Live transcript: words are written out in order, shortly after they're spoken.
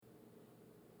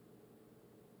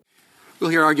We'll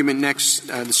hear argument next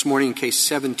this morning in Case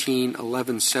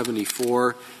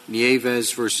 17-1174,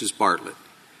 Nieves v. Bartlett.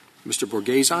 Mr.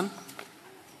 Borghezon.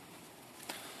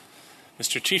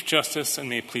 Mr. Chief Justice, and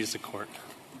may it please the Court.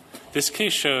 This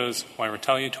case shows why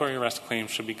retaliatory arrest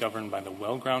claims should be governed by the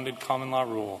well-grounded common law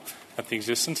rule that the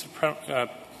existence of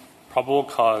probable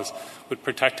cause would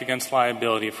protect against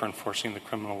liability for enforcing the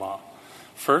criminal law.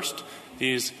 First,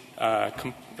 these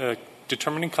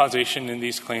determining causation in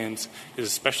these claims is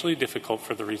especially difficult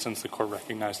for the reasons the Court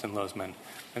recognized in Lozman.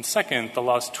 And second, the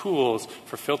law's tools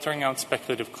for filtering out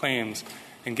speculative claims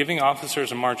and giving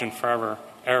officers a margin for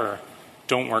error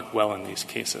don't work well in these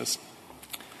cases.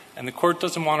 And the Court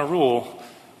doesn't want a rule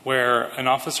where an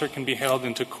officer can be hailed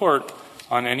into court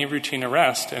on any routine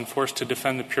arrest and forced to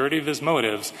defend the purity of his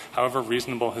motives, however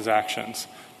reasonable his actions.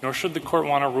 Nor should the Court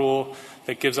want a rule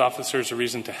that gives officers a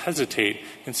reason to hesitate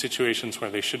in situations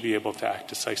where they should be able to act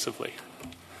decisively.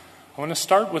 I want to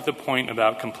start with the point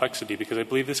about complexity because I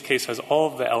believe this case has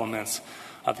all of the elements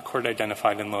the Court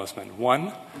identified in Lozman.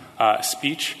 One,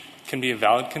 speech can be a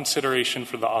valid consideration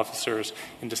for the officers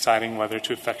in deciding whether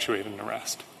to effectuate an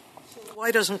arrest.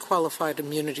 Why doesn't qualified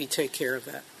immunity take care of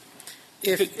that?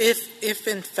 If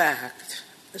in fact,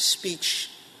 a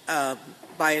speech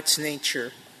by its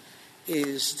nature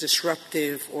is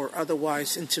disruptive or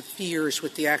otherwise interferes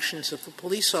with the actions of a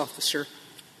police officer,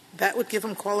 that would give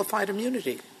him qualified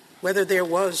immunity, whether there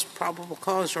was probable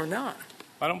cause or not.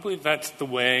 I don't believe that's the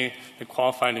way that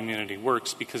qualified immunity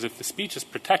works, because if the speech is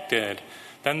protected,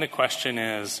 then the question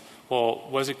is, well,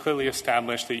 was it clearly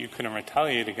established that you couldn't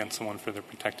retaliate against someone for their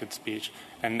protected speech?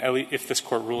 And if this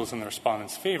Court rules in the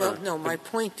respondent's favor. Well, no, my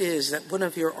point is that one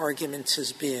of your arguments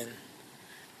has been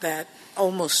that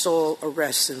almost all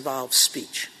arrests involve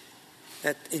speech,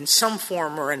 that in some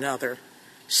form or another,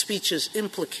 speech is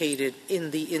implicated in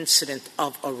the incident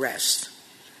of arrest.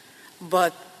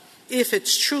 But if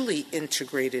it's truly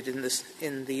integrated in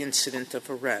the incident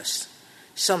of arrest,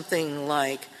 something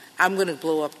like, I'm going to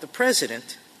blow up the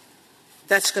president,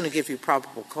 that's going to give you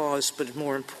probable cause, but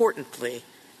more importantly,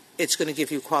 it's going to give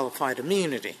you qualified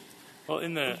immunity. Well,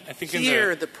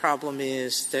 the problem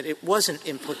is that it wasn't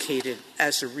implicated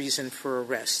as a reason for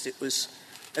arrest. It was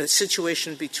a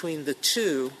situation between the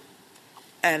two,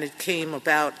 and it came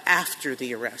about after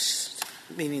the arrest,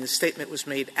 meaning the statement was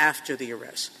made after the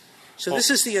arrest. So this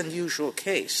is the unusual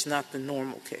case, not the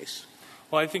normal case.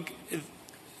 Well, I think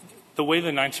the way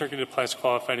the Ninth Circuit applies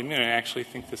qualified immunity, I actually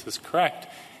think this is correct,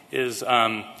 is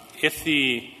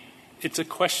it's a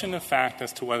question of fact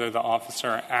as to whether the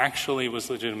officer actually was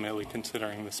legitimately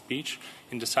considering the speech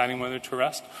in deciding whether to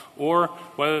arrest, or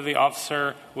whether the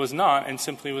officer was not and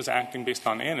simply was acting based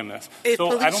on animus. If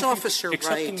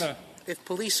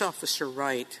police officer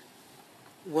Wright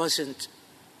wasn't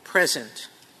present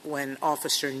when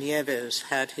Officer Nieves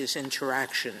had his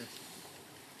interaction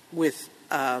with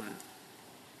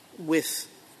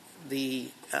the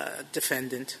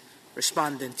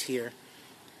respondent here,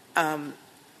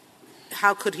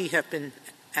 how could he have been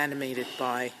animated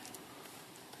by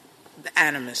the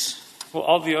animus? Well,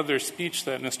 all the other speech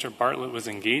that Mr. Bartlett was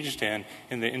engaged in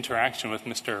the interaction with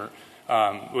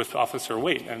with Officer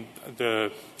Waite, and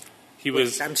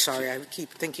I'm sorry, I keep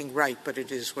thinking Wright, but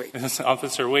it is Waite.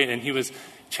 Officer Waite, and he was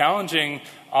challenging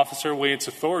Officer Waite's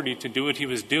authority to do what he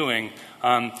was doing.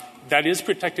 That is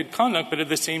protected conduct, but at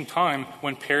the same time,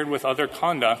 when paired with other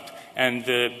conduct and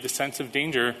the sense of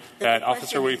danger that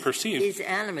Officer Waite perceived. Is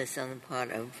animus on the part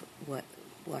of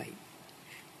White?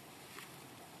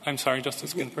 I'm sorry,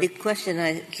 Justice Ginsburg? The question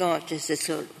I thought Justice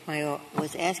Sotomayor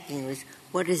was asking was,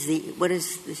 what is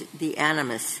the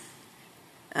animus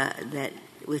that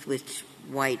with which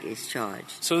White is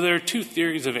charged? So there are two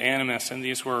theories of animus, and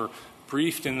these were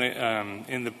briefed in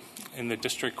the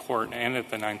district court and at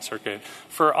the Ninth Circuit.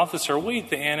 For Officer Waite,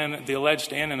 the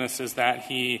alleged animus is that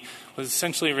he was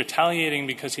essentially retaliating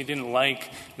because he didn't like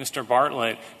Mr.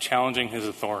 Bartlett challenging his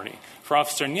authority. For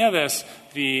Officer Nieves,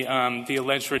 the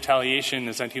alleged retaliation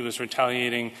is that he was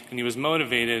retaliating and he was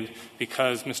motivated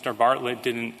because Mr. Bartlett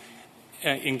didn't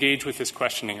engage with his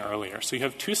questioning earlier. So you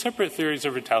have two separate theories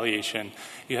of retaliation.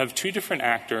 You have two different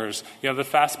actors. You have a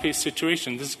fast-paced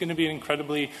situation. This is going to be an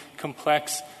incredibly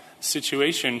complex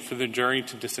situation for the jury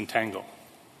to disentangle.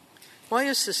 Why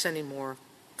is this any more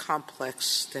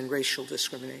complex than racial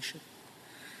discrimination?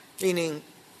 Meaning,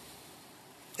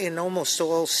 in almost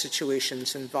all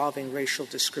situations involving racial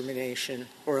discrimination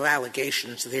or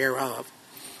allegations thereof,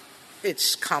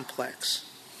 it's complex.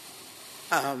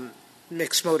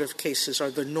 Mixed motive cases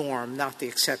are the norm, not the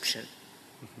exception.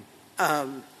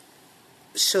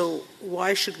 So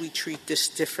why should we treat this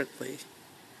differently?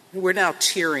 We're now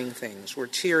tiering things. We're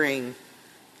tiering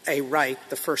a right,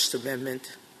 the First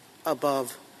Amendment,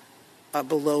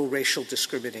 below racial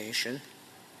discrimination.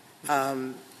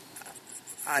 I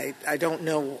don't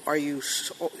know,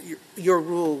 your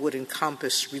rule would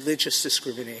encompass religious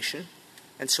discrimination,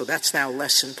 and so that's now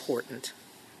less important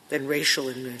than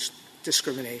racial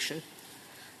discrimination.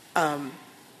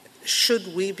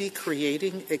 Should we be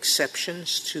creating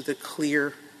exceptions to the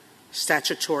clear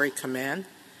statutory command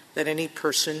that any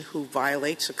person who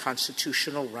violates a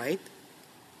constitutional right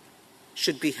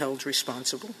should be held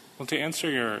responsible? Well, to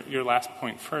answer your last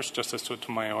point first, Justice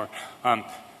Sotomayor,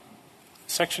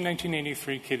 Section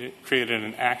 1983 created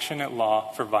an action at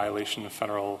law for violation of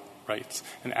federal rights.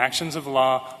 And actions of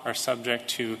law are subject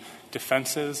to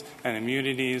defenses and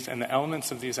immunities, and the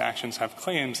elements of these actions have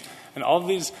claims. And all of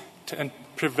these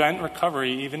prevent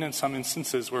recovery, even in some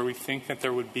instances where we think that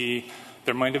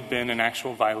there might have been an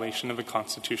actual violation of a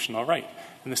constitutional right.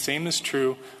 And the same is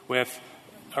true with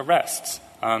arrests.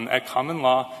 At common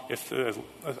law, if the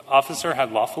officer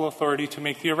had lawful authority to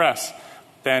make the arrest,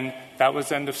 then that was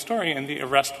the end of story, and the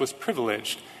arrest was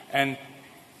privileged. And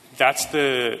that's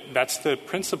the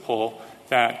principle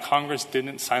that Congress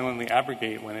didn't silently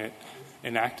abrogate when it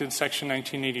enacted Section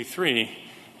 1983.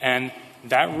 And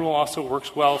that rule also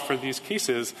works well for these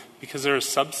cases because there are a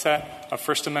subset of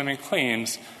First Amendment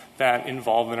claims that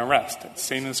involve an arrest.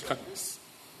 Same as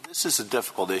This is a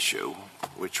difficult issue,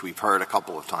 which we've heard a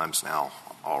couple of times now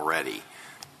already,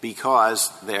 because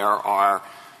there are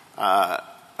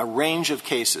a range of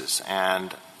cases.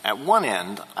 And at one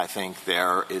end, I think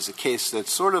there is a case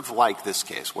that's sort of like this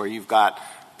case, where you've got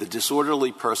the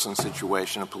disorderly person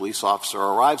situation. A police officer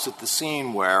arrives at the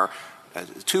scene where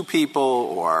two people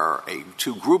or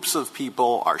two groups of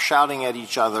people are shouting at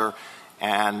each other,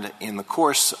 and in the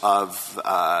course of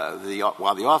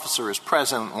while the officer is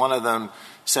present, one of them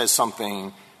says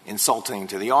something insulting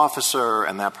to the officer,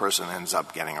 and that person ends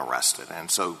up getting arrested. And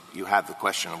so you have the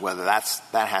question of whether that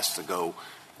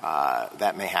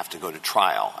may have to go to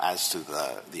trial as to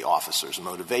the officer's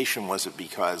motivation. Was it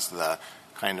because the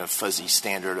kind of fuzzy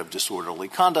standard of disorderly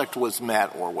conduct was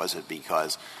met, or was it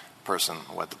because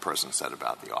what the person said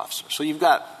about the officer? So you've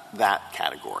got that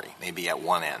category, maybe at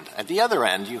one end. At the other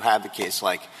end, you have a case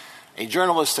like a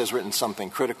journalist has written something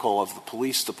critical of the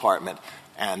police department,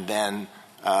 and then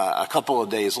a couple of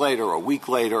days later, a week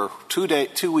later,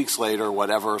 2 weeks later,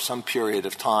 whatever, some period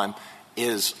of time,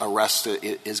 is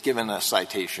arrested, is given a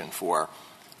citation for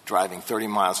driving 30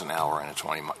 miles an hour in a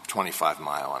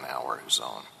 25-mile-an-hour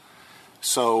zone.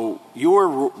 So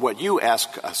what you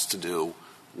ask us to do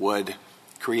would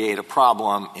create a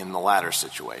problem in the latter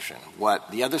situation. What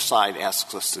the other side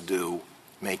asks us to do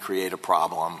may create a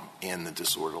problem in the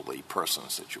disorderly person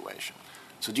situation.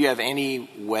 So do you have any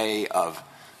way of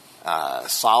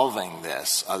solving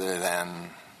this other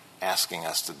than asking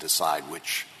us to decide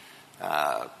which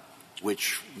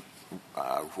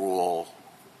rule,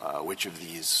 which of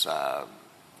these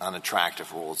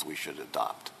unattractive rules we should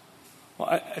adopt? Well,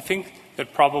 I think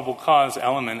that probable cause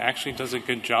element actually does a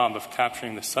good job of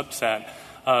capturing the subset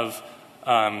of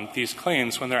these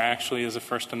claims when there actually is a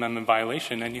First Amendment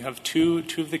violation. And you have two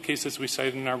of the cases we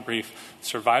cited in our brief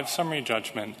survived summary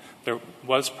judgment. There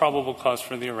was probable cause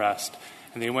for the arrest,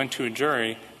 and they went to a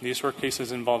jury. These were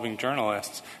cases involving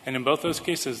journalists. And in both those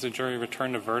cases, the jury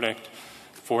returned a verdict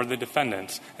for the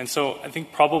defendants. And so I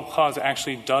think probable cause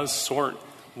actually does sort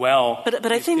well.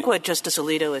 But I think what Justice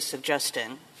Alito is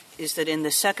suggesting is that in the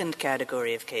second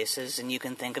category of cases, and you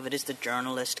can think of it as the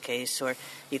journalist case, or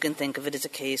you can think of it as a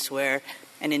case where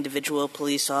an individual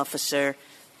police officer,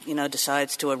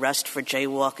 decides to arrest for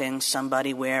jaywalking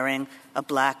somebody wearing a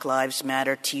Black Lives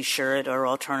Matter T-shirt, or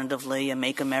alternatively a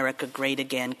Make America Great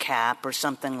Again cap, or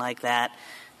something like that.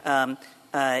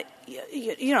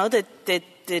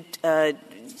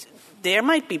 There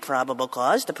might be probable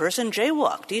cause. The person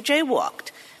jaywalked. He jaywalked.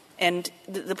 And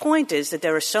the point is that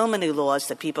there are so many laws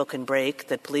that people can break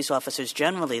that police officers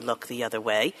generally look the other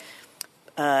way.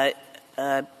 But,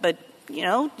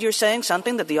 you're saying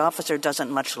something that the officer doesn't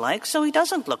much like, so he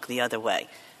doesn't look the other way.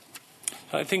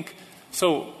 I think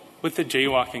so with the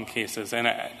jaywalking cases, and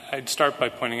I'd start by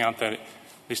pointing out that at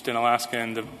least in Alaska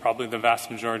and probably the vast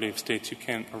majority of states, you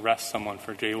can't arrest someone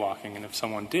for jaywalking. And if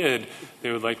someone did, they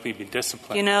would likely be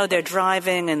disciplined. They're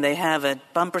driving and they have a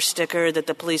bumper sticker that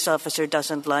the police officer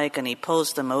doesn't like, and he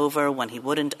pulls them over when he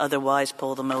wouldn't otherwise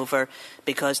pull them over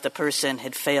because the person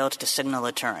had failed to signal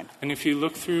a turn. And if you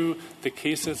look through the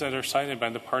cases that are cited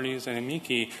by the parties in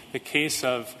amici, the case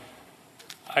of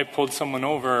I pulled someone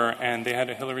over and they had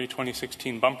a Hillary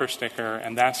 2016 bumper sticker,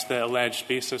 and that's the alleged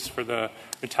basis for the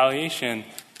retaliation,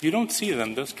 you don't see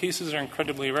them. Those cases are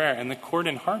incredibly rare. And the court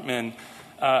in Hartman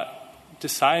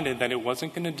decided that it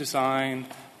wasn't going to design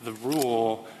the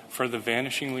rule for the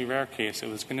vanishingly rare case. It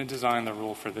was going to design the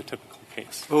rule for the typical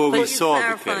case. Oh, we But saw you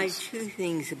the clarified case. two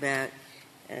things about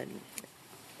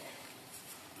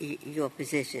your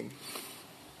position.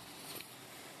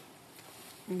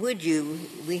 Would you,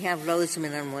 we have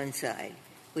Lozman on one side,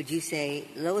 would you say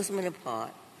Lozman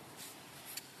apart,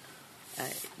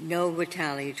 no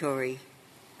retaliatory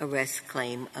arrest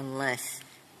claim unless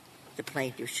the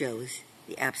plaintiff shows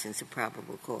the absence of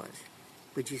probable cause?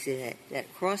 Would you say that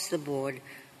across the board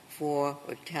for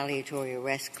retaliatory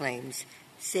arrest claims,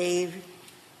 save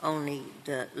only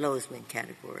the Lozman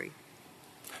category?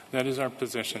 That is our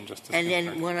position, Justice And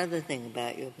Ginsburg. then one other thing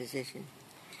about your position.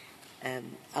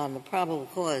 On the probable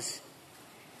cause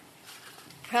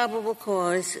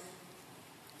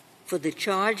for the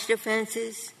charged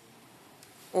offenses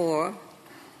or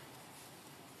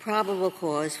probable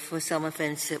cause for some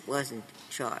offense that wasn't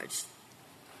charged?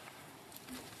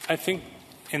 I think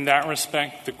in that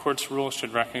respect, the court's rule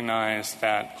should recognize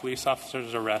that police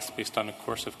officers arrest based on a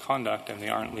course of conduct and they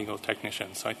aren't legal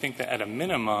technicians. So I think that at a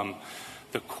minimum,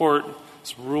 the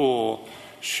court's rule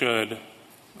should,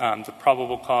 the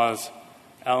probable cause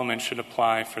element should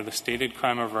apply for the stated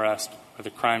crime of arrest or the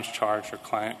crimes charged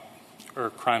or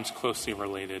crimes closely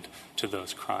related to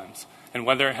those crimes. And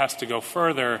whether it has to go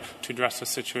further to address a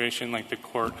situation like the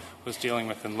court was dealing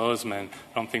with in Lozman,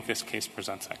 I don't think this case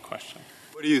presents that question.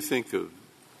 What do you think of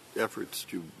efforts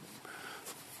to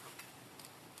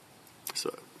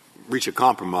reach a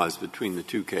compromise between the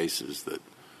two cases that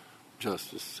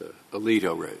Justice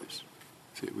Alito raised?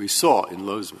 See, we saw in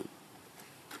Lozman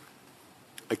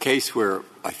a case where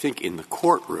I think in the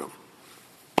courtroom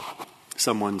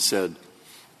someone said,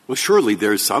 well, surely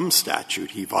there's some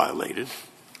statute he violated.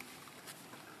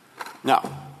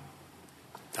 Now,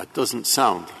 that doesn't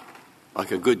sound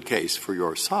like a good case for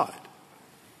your side.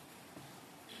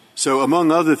 So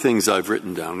among other things I've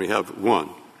written down, we have one,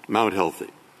 Mount Healthy,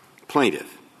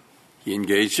 plaintiff. He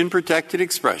engaged in protected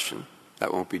expression.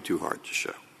 That won't be too hard to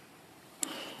show.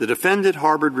 The defendant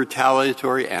harbored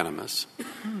retaliatory animus.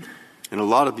 In a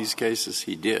lot of these cases,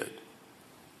 he did,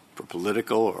 for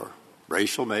political or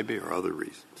racial maybe or other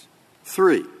reasons.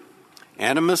 3,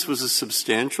 animus was a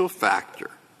substantial factor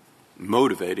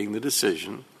motivating the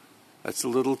decision. That's a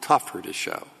little tougher to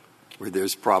show, where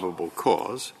there's probable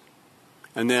cause.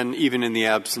 And then even in the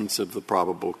absence of the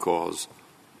probable cause,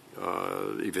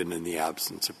 even in the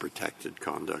absence of protected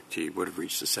conduct, he would have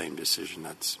reached the same decision.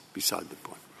 That's beside the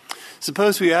point.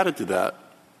 Suppose we added to that,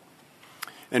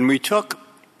 and we took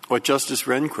what Justice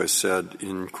Rehnquist said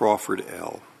in Crawford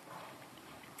L.,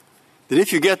 that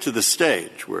if you get to the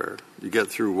stage where you get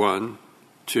through 1,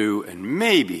 2, and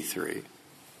maybe 3,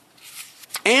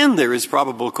 and there is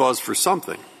probable cause for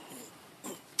something,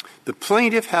 the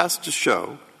plaintiff has to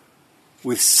show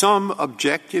with some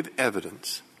objective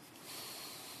evidence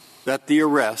that the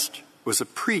arrest was a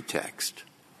pretext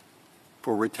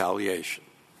for retaliation.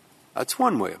 That's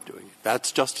one way of doing it.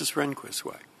 That's Justice Rehnquist's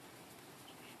way.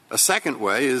 A second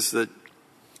way is that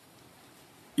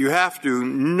you have to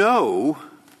know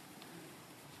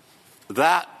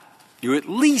that you at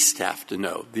least have to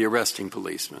know, the arresting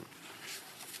policeman,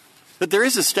 that there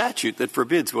is a statute that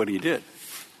forbids what he did.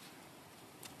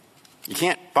 You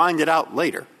can't find it out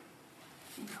later.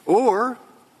 Or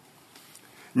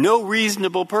no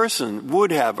reasonable person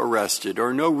would have arrested,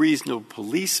 or no reasonable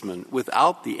policeman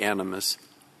without the animus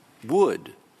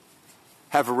would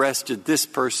have arrested this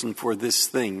person for this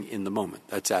thing in the moment.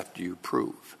 That's after you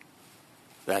prove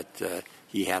that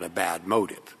he had a bad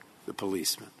motive, the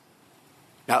policeman.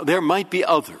 Now, there might be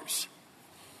others,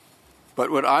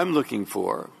 but what I'm looking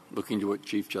for, looking to what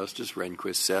Chief Justice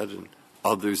Rehnquist said and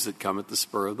others that come at the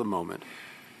spur of the moment,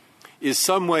 is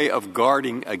some way of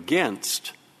guarding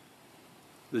against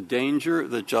the danger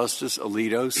that Justice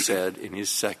Alito said in his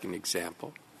second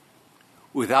example,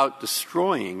 without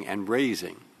destroying and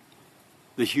raising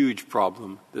the huge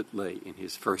problem that lay in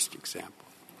his first example.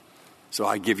 So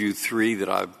I give you 3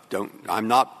 that I'm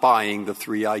not buying the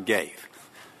 3 I gave.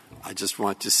 I just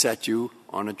want to set you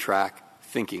on a track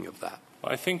thinking of that.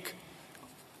 Well, I think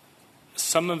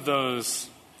some of those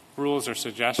rules or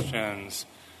suggestions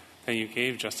that you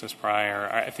gave, Justice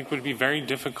Breyer, I think would be very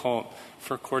difficult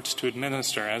for courts to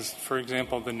administer, as, for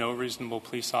example, the no reasonable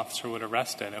police officer would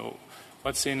arrest it.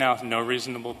 Let's say now no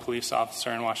reasonable police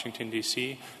officer in Washington,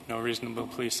 D.C., no reasonable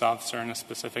police officer in a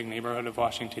specific neighborhood of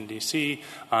Washington, D.C.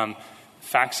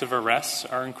 Facts of arrests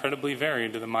are incredibly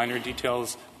varied. The minor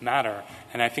details matter.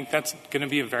 And I think that's going to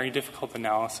be a very difficult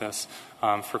analysis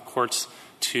for courts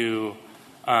to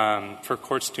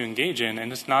engage in,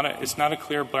 and it's not a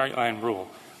clear bright line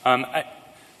rule.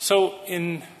 So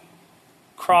in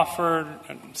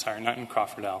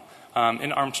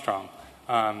in Armstrong,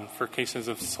 for cases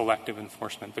of selective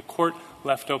enforcement, the court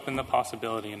left open the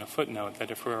possibility in a footnote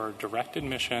that if there were direct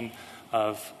admission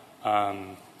of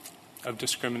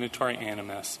discriminatory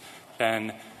animus,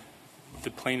 then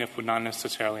the plaintiff would not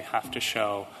necessarily have to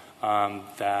show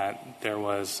that there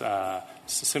was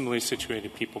similarly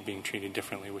situated people being treated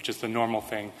differently, which is the normal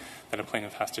thing that a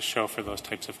plaintiff has to show for those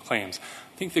types of claims.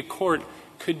 I think the court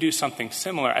could do something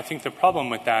similar. I think the problem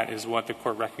with that is what the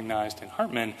court recognized in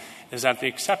Hartman is that the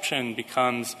exception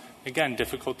becomes, again,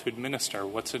 difficult to administer.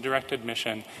 What's a direct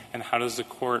admission, and how does the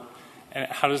court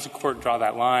draw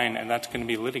that line? And that's going to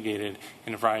be litigated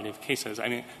in a variety of cases. I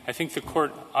mean, I think the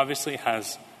court obviously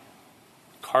has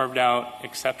carved out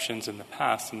exceptions in the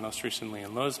past, and most recently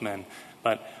in Lozman,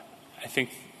 but I think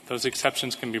those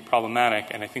exceptions can be problematic,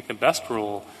 and I think the best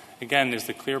rule, again, is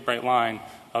the clear, bright line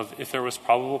of if there was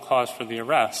probable cause for the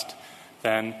arrest,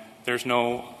 then there's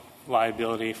no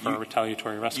liability for a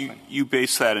retaliatory arrest claim. You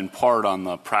base that in part on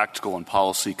the practical and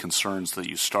policy concerns that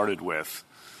you started with,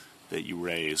 that you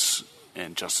raise,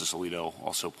 and Justice Alito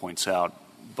also points out,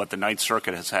 but the Ninth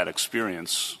Circuit has had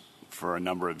experience for a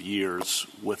number of years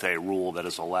with a rule that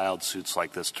has allowed suits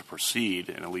like this to proceed,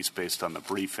 and at least based on the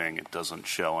briefing, it doesn't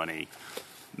show any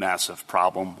massive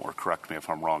problem, or correct me if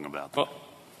I'm wrong about that. Well,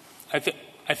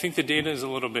 I think the data is a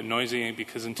little bit noisy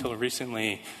because until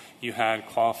recently you had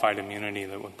qualified immunity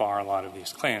that would bar a lot of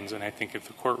these claims, and I think if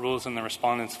the court rules in the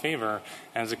respondent's favor,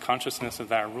 as the consciousness of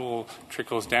that rule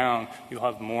trickles down, you'll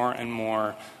have more and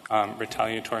more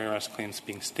retaliatory arrest claims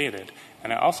being stated.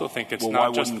 And I also think it's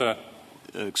not just the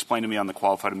explain to me on the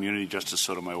qualified immunity. Justice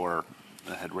Sotomayor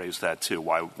had raised that too.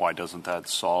 Why doesn't that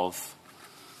solve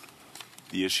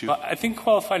the issue? Well, I think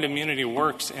qualified immunity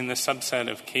works in the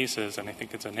subset of cases, and I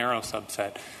think it's a narrow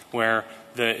subset, where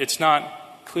it's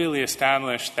not clearly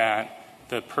established that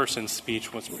the person's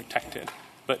speech was protected.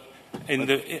 But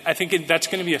I think that's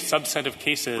going to be a subset of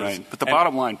cases. Right. But the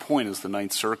bottom line point is the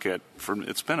Ninth Circuit,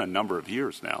 it's been a number of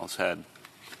years now, has had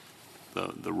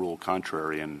the rule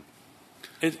contrary, and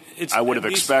I would have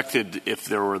expected if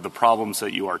there were the problems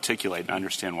that you articulate, and I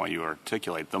understand why you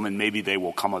articulate them, and maybe they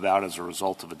will come about as a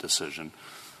result of a decision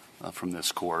from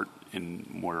this court in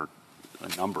more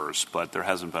numbers, but there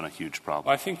hasn't been a huge problem.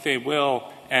 Well, I think they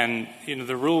will, and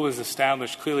the rule was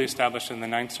clearly established in the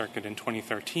Ninth Circuit in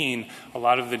 2013. A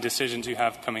lot of the decisions you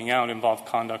have coming out involve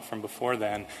conduct from before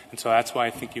then, and so that's why I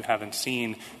think you haven't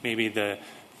seen maybe the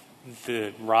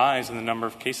rise in the number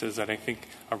of cases that I think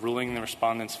a ruling in the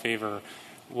respondent's favor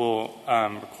will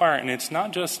require. And it's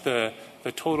not just the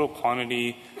total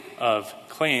quantity of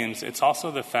claims. It's also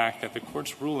the fact that the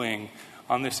court's ruling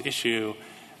on this issue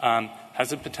has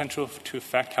the potential to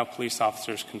affect how police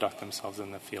officers conduct themselves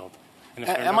in the field.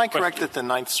 Am I correct that the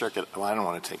Ninth Circuit – well, I don't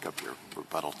want to take up your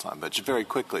rebuttal time, but very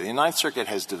quickly, the Ninth Circuit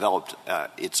has developed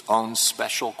its own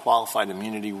special qualified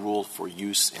immunity rule for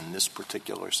use in this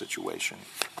particular situation?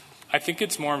 I think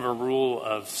it's more of a rule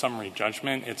of summary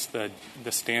judgment. It's the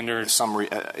standard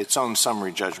its own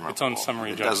summary judgment. Its own summary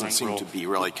rule. judgment. It doesn't seem rule. to be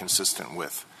really consistent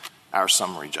with our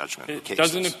summary judgment cases.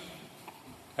 Doesn't.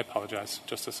 I apologize,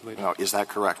 Justice Alito. No, is that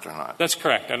correct or not? That's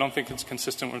correct. I don't think it's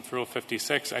consistent with Rule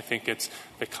 56. I think it's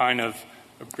the kind of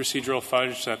procedural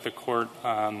fudge that the court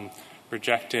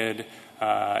rejected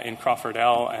in Crawford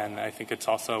L., and I think it's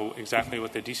also exactly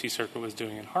what the D.C. Circuit was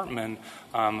doing in Hartman,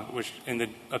 which in the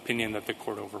opinion that the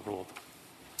court overruled.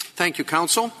 Thank you,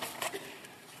 counsel.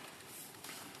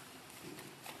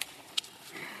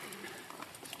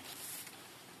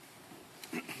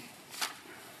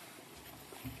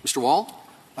 Mr. Wall?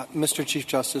 Mr. Chief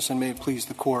Justice, and may it please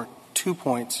the Court, 2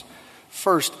 points.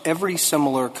 First, every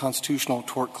similar constitutional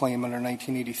tort claim under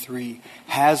 1983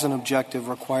 has an objective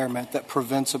requirement that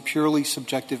prevents a purely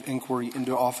subjective inquiry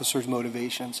into officers'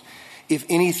 motivations. If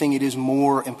anything, it is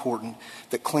more important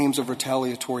that claims of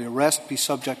retaliatory arrest be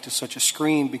subject to such a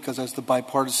screen because, as the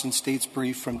bipartisan states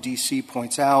brief from D.C.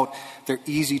 points out, they're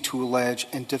easy to allege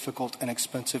and difficult and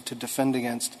expensive to defend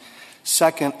against.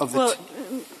 Second of the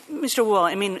Mr. Wall,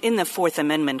 I mean, in the Fourth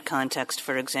Amendment context,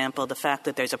 for example, the fact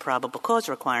that there's a probable cause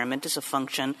requirement is a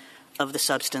function of the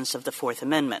substance of the Fourth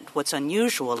Amendment. What's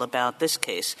unusual about this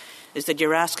case is that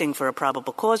you're asking for a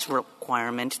probable cause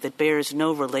requirement that bears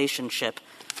no relationship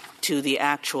to the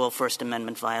actual First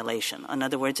Amendment violation. In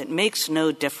other words, it makes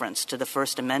no difference to the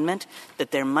First Amendment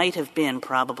that there might have been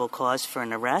probable cause for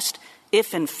an arrest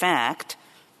if, in fact,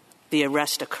 the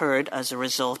arrest occurred as a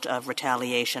result of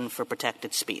retaliation for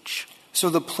protected speech. So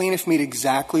the plaintiff made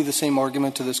exactly the same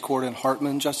argument to this Court in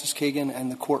Hartman, Justice Kagan, and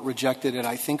the Court rejected it,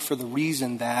 I think, for the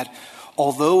reason that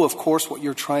Although, of course, what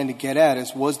you're trying to get at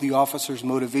is, was the officer's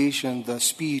motivation the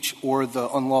speech or the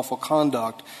unlawful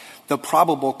conduct, the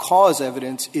probable cause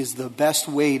evidence is the best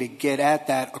way to get at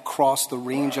that across the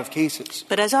range of cases.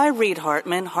 But as I read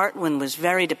Hartman was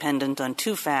very dependent on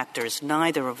two factors,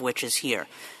 neither of which is here.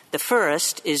 The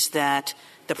first is that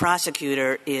the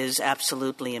prosecutor is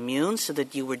absolutely immune, so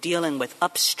that you were dealing with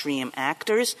upstream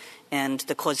actors, and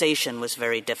the causation was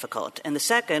very difficult. And the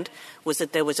second was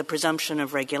that there was a presumption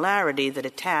of regularity that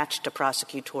attached to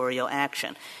prosecutorial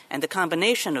action. And the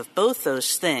combination of both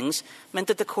those things meant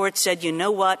that the court said, you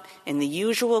know what, in the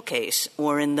usual case,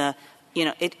 or in the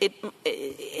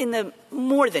in the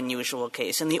more than usual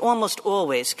case, in the almost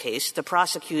always case, the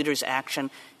prosecutor's action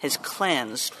has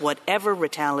cleansed whatever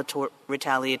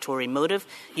retaliatory motive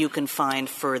you can find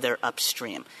further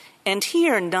upstream. And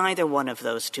here, neither one of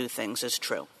those two things is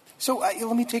true. So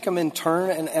let me take them in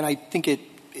turn, and I think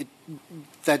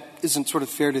that isn't sort of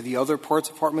fair to the other parts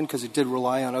of Hartman, because it did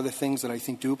rely on other things that I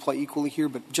think do apply equally here,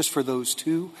 but just for those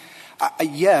two,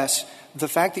 yes, the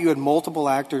fact that you had multiple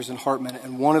actors in Hartman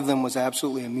and one of them was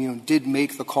absolutely immune did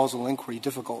make the causal inquiry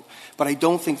difficult. But I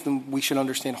don't think we should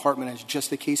understand Hartman as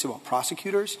just a case about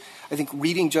prosecutors. I think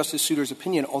reading Justice Souter's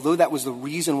opinion, although that was the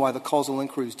reason why the causal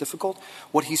inquiry was difficult,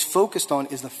 what he's focused on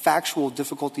is the factual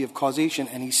difficulty of causation.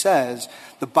 And he says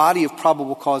the body of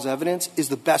probable cause evidence is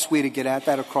the best way to get at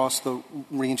that across the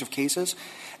range of cases.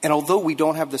 And although we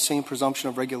don't have the same presumption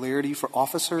of regularity for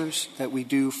officers that we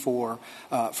do for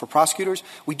prosecutors,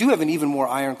 we do have an even more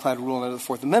ironclad rule under the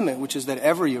Fourth Amendment, which is that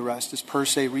every arrest is per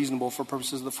se reasonable for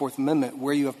purposes of the Fourth Amendment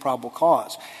where you have probable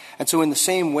cause. And so in the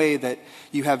same way that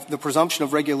you have the presumption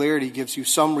of regularity gives you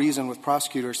some reason with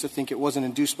prosecutors to think it wasn't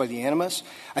induced by the animus,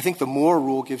 I think the Moore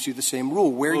rule gives you the same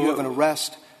rule. Where you have an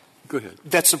arrest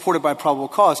that's supported by probable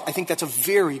cause, I think that's a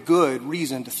very good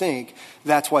reason to think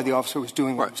that's why the officer was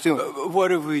doing what he was doing.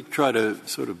 What if we try to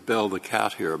sort of bell the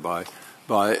cat here by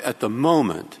at the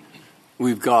moment,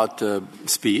 we've got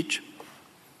speech,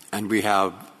 and we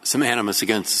have some animus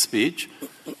against the speech,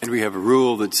 and we have a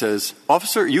rule that says,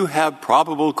 officer, you have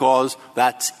probable cause,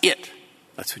 that's it.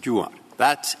 That's what you want.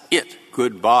 That's it.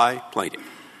 Goodbye, plaintiff.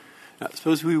 Now,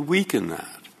 suppose we weaken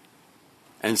that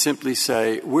and simply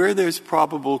say, where there's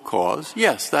probable cause,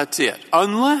 yes, that's it,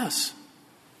 unless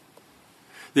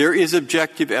there is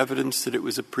objective evidence that it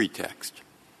was a pretext.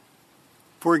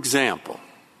 For example,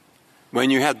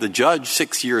 when you had the judge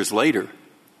 6 years later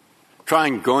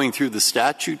going through the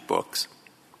statute books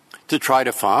to try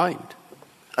to find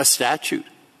a statute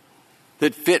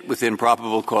that fit within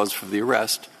probable cause for the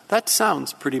arrest, that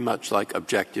sounds pretty much like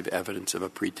objective evidence of a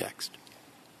pretext.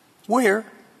 Where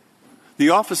the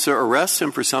officer arrests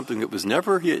him for something that was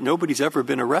nobody's ever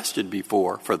been arrested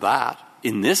before for that,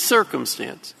 in this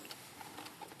circumstance,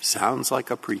 sounds like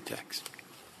a pretext.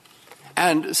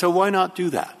 And so why not do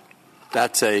that?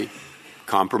 That's a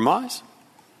compromise.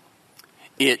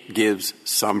 It gives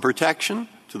some protection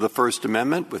to the First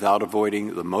Amendment without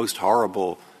avoiding the most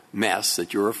horrible mess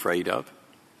that you're afraid of.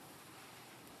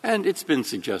 And it's been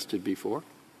suggested before.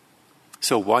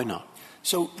 So why not?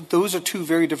 So those are two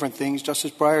very different things,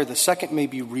 Justice Breyer. The second may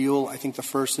be real. I think the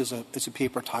first is a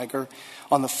paper tiger.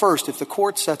 On the first, if the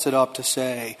court sets it up to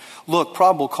say, look,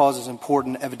 probable cause is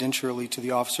important evidentially to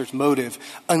the officer's motive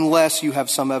unless you have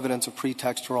some evidence of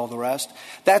pretext or all the rest,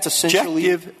 that's essentially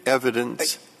objective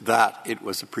evidence that it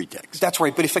was a pretext. That's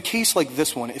right. But if a case like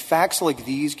this one, if facts like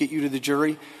these get you to the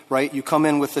jury, right, you come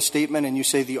in with a statement and you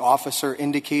say the officer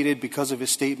indicated because of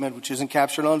his statement, which isn't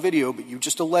captured on video, but you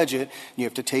just allege it, and you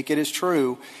have to take it as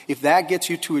true. If that gets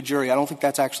you to a jury, I don't think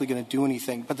that's actually going to do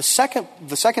anything. But the second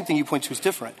thing you point to is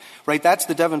different, right? That's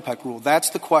the Devenpeck rule. That's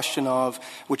the question of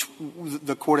which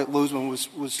the court at Lozman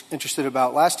was interested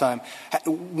about last time.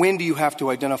 When do you have to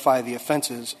identify the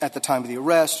offenses at the time of the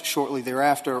arrest, shortly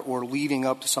thereafter, or leading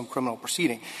up to some criminal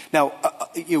proceeding? Now,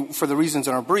 for the reasons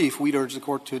in our brief, we'd urge the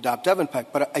court to adopt Devenpeck.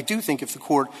 But I do think if the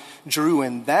court drew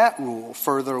in that rule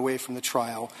further away from the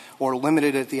trial or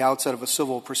limited it at the outset of a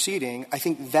civil proceeding, I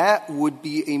think that would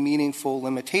be a meaningful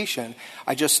limitation.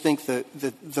 I just think that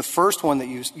the first one that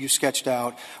you sketched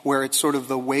out, where it's sort of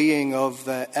the weighing of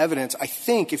the evidence, I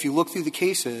think if you look through the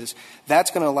cases, that's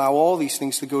going to allow all these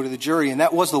things to go to the jury. And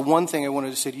that was the one thing I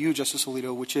wanted to say to you, Justice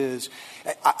Alito, which is,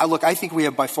 I think we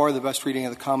have by far the best reading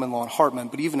of the common law in Hartman,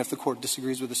 but even if the court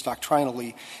disagrees with this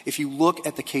doctrinally, if you look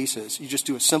at the cases, you just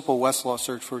do a simple Westlaw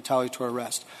search for retaliatory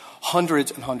arrest,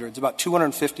 hundreds and hundreds, about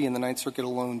 250 in the Ninth Circuit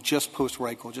alone, just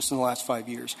post-Reichel, just in the last 5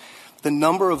 years. The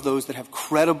number of those that have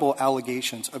credible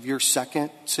allegations of your second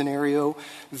scenario,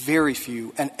 very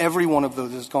few. And every one of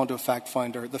those has gone to a fact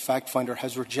finder. The fact finder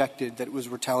has rejected that it was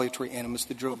retaliatory animus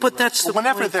that drove But that's the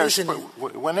whenever point, there's isn't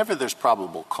it? whenever there's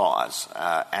probable cause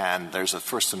and there's a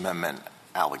First Amendment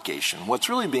allegation, what's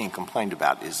really being complained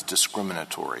about is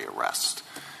discriminatory arrest.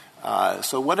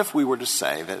 So what if we were to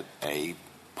say that a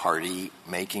party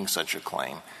making such a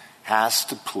claim has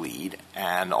to plead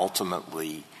and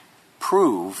ultimately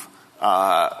prove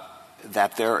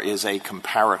that there is a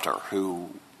comparator who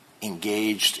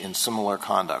engaged in similar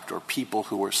conduct, or people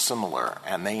who were similar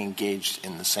and they engaged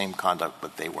in the same conduct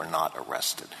but they were not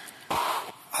arrested?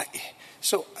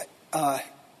 So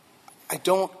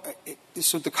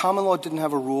the common law didn't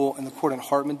have a rule, and the court in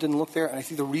Hartman didn't look there. And I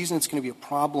think the reason it's going to be a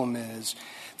problem is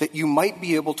that you might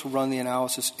be able to run the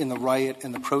analysis in the riot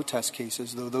and the protest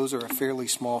cases, though those are a fairly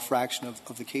small fraction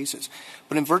of the cases.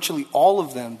 But in virtually all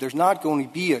of them, there's not going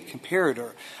to be a comparator.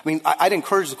 I mean, I'd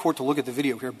encourage the court to look at the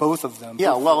video here, both of them.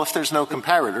 Yeah, well, if there's no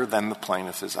comparator, then the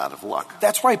plaintiff is out of luck.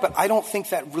 That's right, but I don't think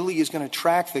that really is going to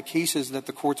track the cases that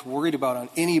the court's worried about on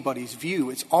anybody's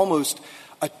view. It's almost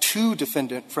a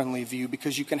too-defendant-friendly view,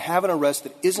 because you can have an arrest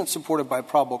that isn't supported by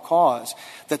probable cause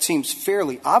that seems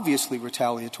fairly obviously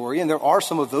retaliatory, and there are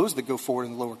some of those that go forward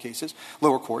in the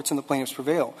lower courts, and the plaintiffs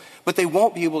prevail. But they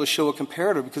won't be able to show a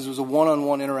comparator because it was a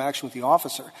one-on-one interaction with the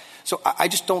officer. So I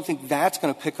just don't think that's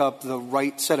going to pick up the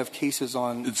right set of cases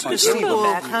on Just to go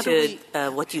back to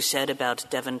what you said about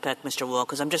Devin Peck, Mr. Wall,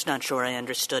 because I'm just not sure I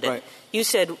understood it. Right. You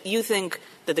said you think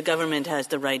that the government has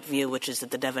the right view, which is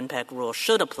that the Devin Peck rule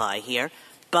should apply here.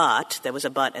 But there was a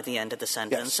but at the end of the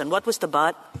sentence. Yes. And what was the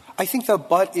but? I think the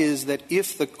but is that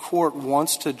if the court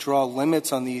wants to draw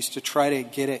limits on these to try to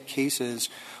get at cases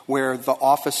where the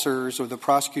officers or the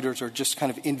prosecutors are just kind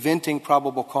of inventing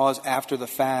probable cause after the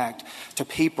fact to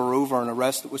paper over an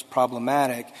arrest that was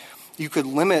problematic, you could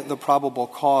limit the probable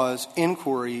cause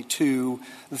inquiry to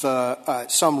the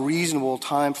some reasonable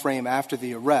time frame after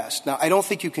the arrest. Now, I don't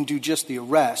think you can do just the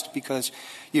arrest, because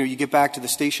you get back to the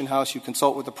station house, you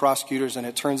consult with the prosecutors, and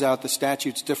it turns out the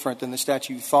statute's different than the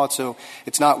statute you thought. So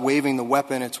it's not waving the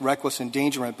weapon, it's reckless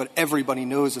endangerment, but everybody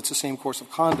knows it's the same course of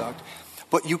conduct.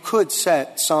 But you could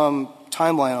set some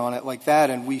timeline on it like that,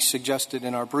 and we suggested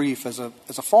in our brief as a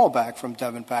fallback from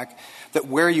Devin Peck that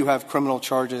where you have criminal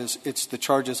charges, it's the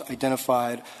charges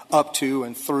identified up to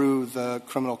and through the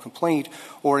criminal complaint,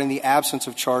 or in the absence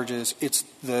of charges, it's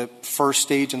the first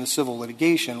stage in the civil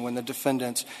litigation when the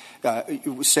defendants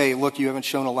say, look, you haven't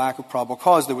shown a lack of probable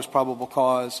cause. There was probable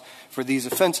cause for these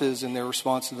offenses in their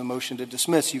response to the motion to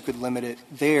dismiss. You could limit it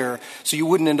there. So you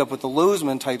wouldn't end up with the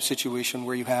Lozman-type situation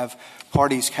where you have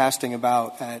parties casting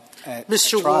about at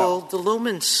Mr. trial. Wall, the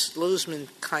Lozman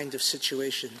kind of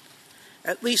situation,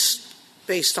 at least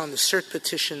based on the cert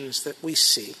petitions that we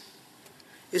see,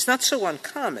 is not so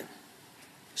uncommon.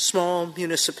 Small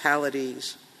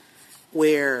municipalities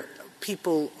where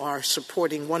people are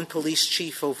supporting one police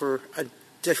chief over a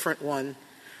different one,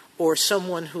 or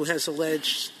someone who has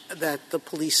alleged that the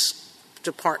police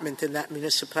department in that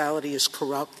municipality is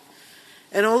corrupt,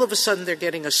 and all of a sudden they're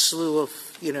getting a slew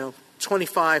of,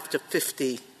 25 to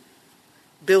 50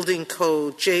 building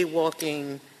code,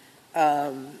 jaywalking,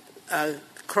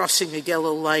 crossing a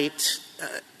yellow light,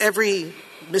 every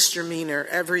misdemeanor,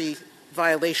 every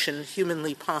violation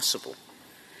humanly possible.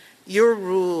 Your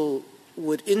rule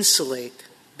would insulate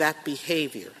that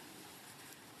behavior.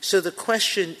 So the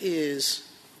question is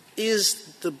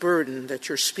the burden that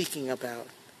you're speaking about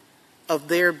of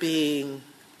there being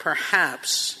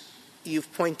perhaps,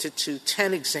 you've pointed to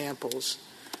 10 examples,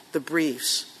 the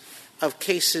briefs, of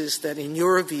cases that in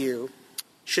your view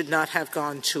should not have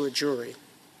gone to a jury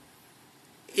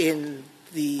in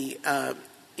the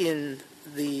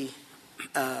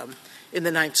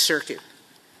Ninth Circuit.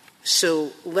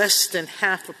 So less than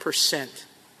 0.5%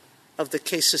 of the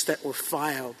cases that were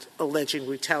filed alleging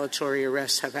retaliatory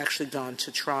arrests have actually gone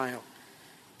to trial.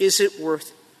 Is it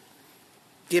worth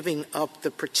giving up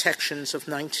the protections of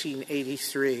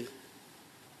 1983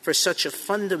 for such a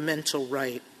fundamental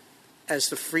right as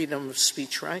the freedom of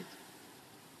speech right?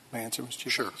 My answer, Mr.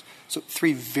 Chief. Sure. So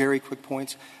 3 very quick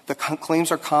points. The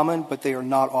claims are common, but they are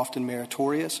not often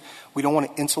meritorious. We don't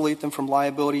want to insulate them from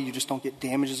liability. You just don't get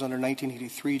damages under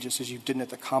 1983, just as you didn't at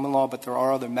the common law, but there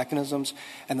are other mechanisms.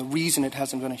 And the reason it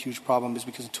hasn't been a huge problem is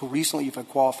because until recently you've had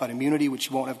qualified immunity, which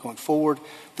you won't have going forward.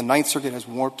 The Ninth Circuit has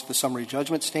warped the summary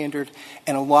judgment standard,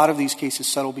 and a lot of these cases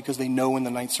settle because they know in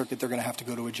the Ninth Circuit they're going to have to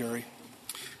go to a jury.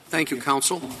 Thank you,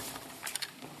 counsel.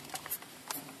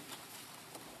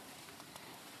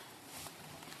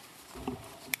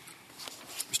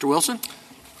 Mr. Wilson?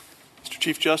 Mr.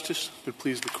 Chief Justice, if it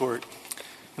please the Court.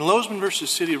 In Lozman v.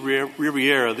 City of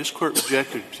Riviera, this court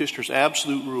rejected petitioner's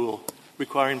absolute rule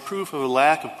requiring proof of a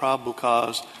lack of probable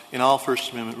cause in all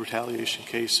First Amendment retaliation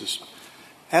cases.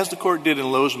 As the court did in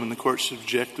Lozman, the court should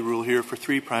reject the rule here for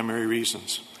three primary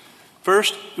reasons.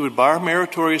 First, it would bar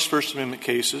meritorious First Amendment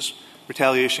cases,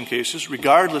 retaliation cases,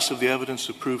 regardless of the evidence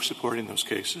of proof supporting those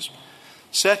cases.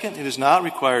 Second, it is not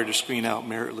required to screen out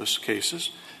meritless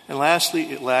cases. And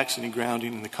lastly, it lacks any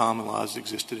grounding in the common laws that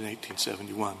existed in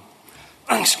 1871.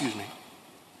 Excuse me.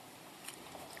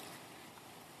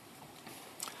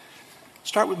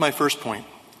 Start with my first point.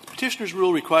 Petitioner's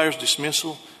rule requires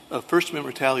dismissal of First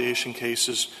Amendment retaliation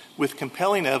cases with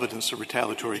compelling evidence of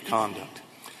retaliatory conduct.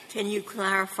 Can you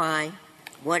clarify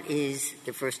what is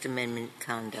the First Amendment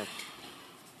conduct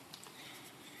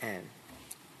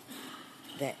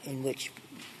that in which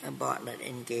Bartlett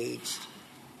engaged?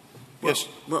 Yes.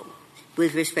 What,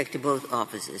 with respect to both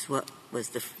officers, what was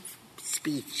the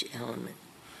speech element?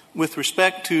 With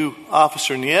respect to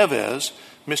Officer Nieves,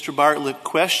 Mr. Bartlett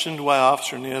questioned why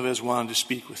Officer Nieves wanted to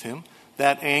speak with him.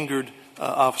 That angered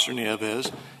Officer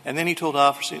Nieves, and then he told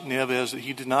Officer Nieves that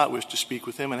he did not wish to speak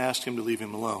with him and asked him to leave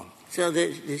him alone. So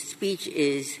the speech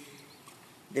is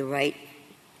the right,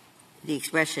 the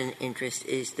expression interest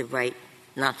is the right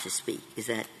not to speak. Is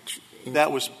that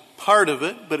That was part of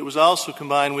it, but it was also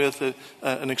combined with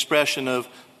an expression of,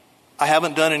 I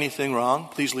haven't done anything wrong,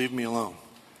 please leave me alone.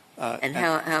 And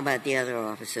how about the other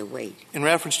officer, Waite? In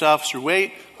reference to Officer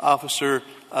Waite, Mr.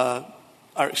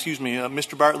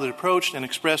 Bartlett approached and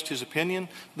expressed his opinion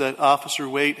that Officer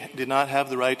Waite did not have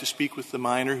the right to speak with the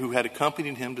minor who had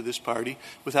accompanied him to this party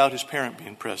without his parent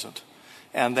being present.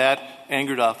 And that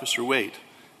angered Officer Waite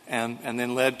and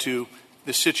then led to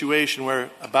the situation where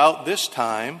about this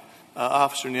time,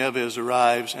 Officer Nieves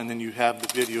arrives, and then you have the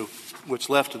video, what's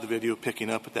left of the video, picking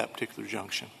up at that particular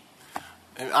junction.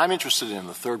 I'm interested in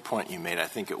the third point you made. I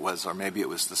think it was, or maybe it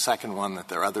was the second one, that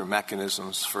there are other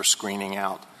mechanisms for screening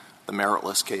out the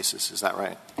meritless cases. Is that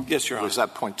right? Yes, Your Honor. Or was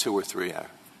that point 2 or 3?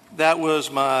 That was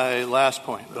my last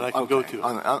point, but I can go to it.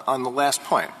 On the last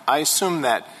point, I assume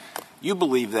that you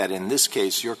believe that in this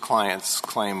case your client's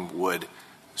claim would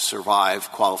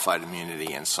survive qualified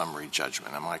immunity and summary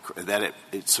judgment. That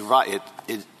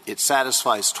it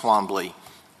satisfies Twombly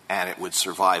and it would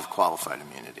survive qualified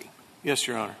immunity. Yes,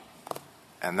 Your Honor.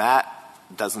 And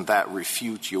doesn't that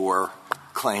refute your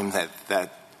claim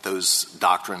that those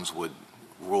doctrines would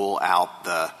rule out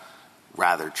the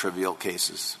rather trivial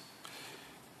cases?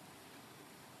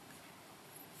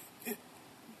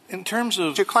 In terms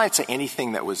of... Did your client say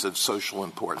anything that was of social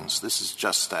importance? This is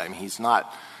just, he's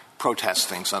not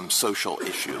protesting some social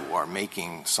issue or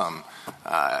making some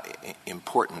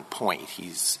important point.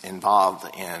 He's involved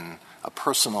in a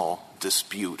personal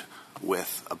dispute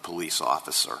with a police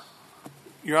officer.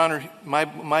 Your Honor,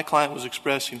 my client was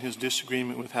expressing his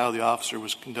disagreement with how the officer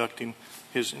was conducting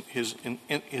his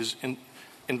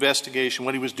investigation,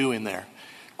 what he was doing there.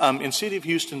 In City of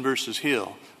Houston versus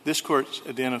Hill, this court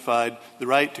identified the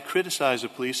right to criticize a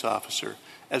police officer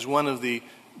as one of the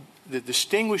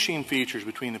distinguishing features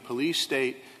between a police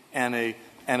state and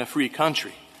a free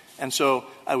country. And so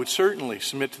I would certainly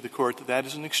submit to the court that that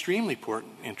is an extremely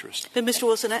important interest. But, Mr.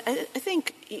 Wilson, I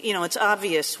think, it's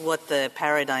obvious what the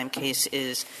paradigm case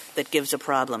is that gives a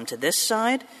problem to this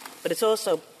side, but it's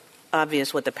also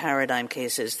obvious what the paradigm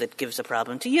case is that gives a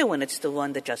problem to you, and it's the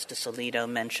one that Justice Alito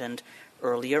mentioned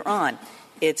earlier on.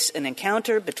 It's an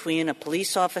encounter between a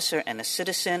police officer and a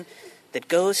citizen that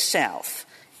goes south.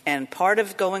 And part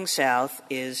of going south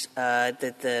is that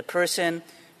the person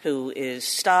who is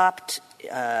stopped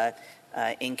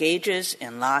engages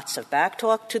in lots of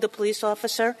backtalk to the police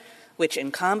officer, which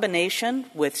in combination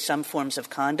with some forms of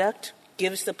conduct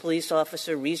gives the police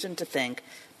officer reason to think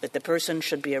that the person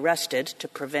should be arrested to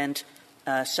prevent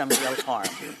some real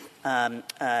harm.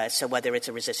 So whether it's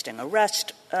a resisting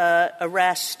arrest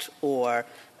or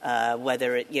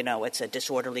whether it's a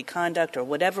disorderly conduct or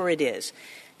whatever it is.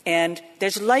 And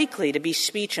there's likely to be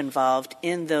speech involved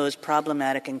in those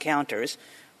problematic encounters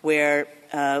where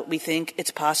we think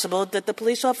it's possible that the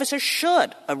police officer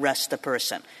should arrest the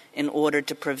person in order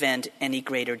to prevent any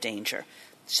greater danger.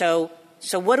 So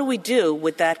what do we do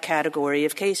with that category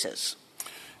of cases?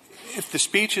 If the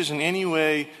speech is in any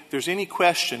way, there's any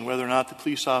question whether or not the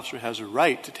police officer has a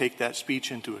right to take that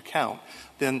speech into account,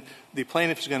 then the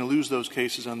plaintiff is going to lose those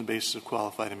cases on the basis of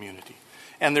qualified immunity.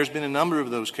 And there's been a number of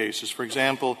those cases. For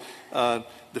example,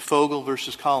 the Fogel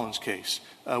versus Collins case,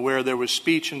 where there was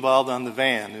speech involved on the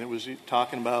van, and it was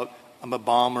talking about I'm a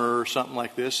bomber or something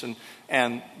like this,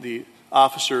 and the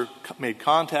officer made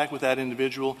contact with that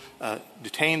individual,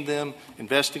 detained them,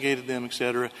 investigated them, et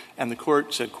cetera, and the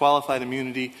court said qualified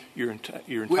immunity, you're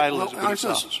entitled as a police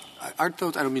officer. Aren't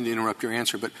those, I don't mean to interrupt your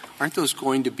answer, but aren't those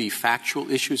going to be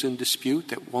factual issues in dispute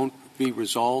that won't be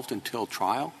resolved until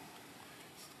trial?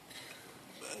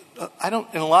 In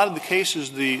a lot of the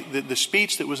cases, the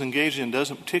speech that was engaged in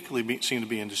doesn't particularly seem to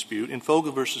be in dispute. In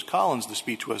Fogel versus Collins, the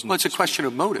speech wasn't. Well, it's a question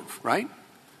of motive, right?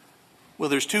 Well,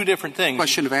 there's two different things.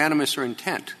 Question of animus or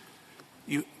intent.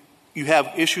 You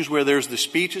have issues where there's the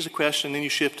speech is a question, then you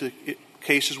shift to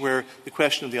cases where the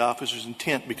question of the officer's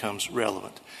intent becomes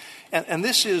relevant. And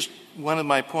this is one of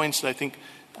my points that I think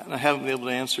I haven't been able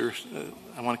to answer.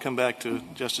 I want to come back to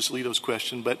Justice Alito's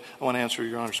question, but I want to answer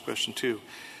Your Honor's question too.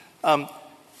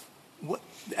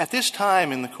 At this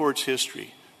time in the court's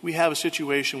history, we have a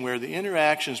situation where the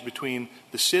interactions between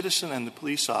the citizen and the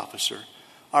police officer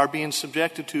are being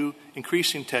subjected to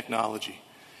increasing technology.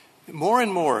 More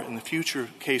and more in the future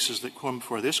cases that come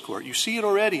before this court, you see it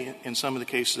already in some of the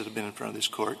cases that have been in front of this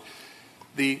court,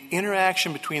 the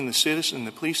interaction between the citizen and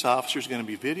the police officer is going to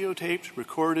be videotaped,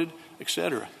 recorded, et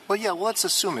cetera. Well, yeah, let's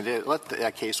assume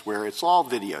a case where it's all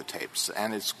videotapes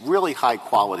and it's really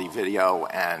high-quality video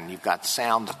and you've got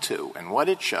sound too. And what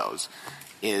it shows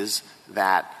is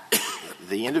that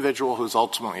the individual who's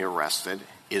ultimately arrested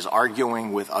is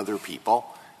arguing with other people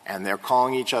and they're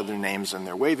calling each other names and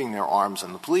they're waving their arms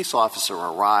and the police officer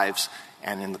arrives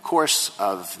and in the course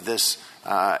of this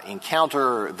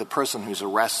encounter, the person who's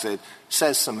arrested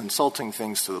says some insulting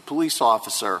things to the police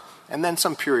officer, and then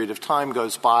some period of time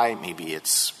goes by. Maybe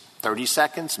it's 30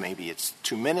 seconds, maybe it's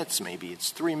 2 minutes, maybe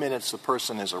it's 3 minutes. The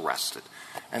person is arrested.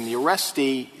 And the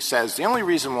arrestee says, the only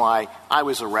reason why I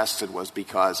was arrested was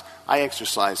because I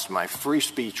exercised my free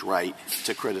speech right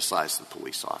to criticize the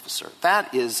police officer.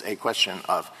 That is a question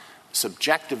of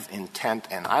subjective intent,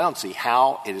 and I don't see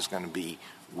how it is going to be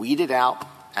weeded out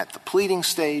at the pleading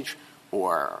stage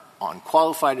or on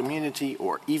qualified immunity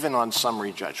or even on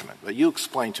summary judgment. But you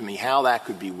explain to me how that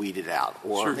could be weeded out,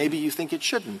 or Sure. Maybe you think it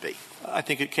shouldn't be. I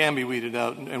think it can be weeded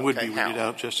out and would be how? weeded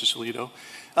out, Justice Alito.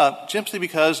 Simply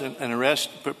because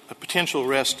a potential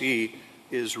arrestee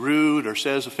is rude or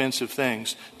says offensive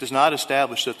things does not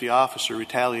establish that the officer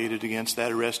retaliated against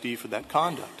that arrestee for that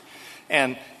conduct.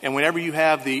 And whenever you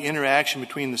have the interaction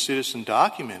between the citizen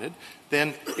documented,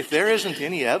 then if there isn't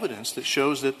any evidence that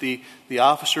shows that the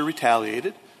officer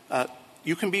retaliated,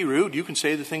 you can be rude, you can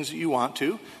say the things that you want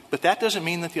to, but that doesn't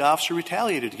mean that the officer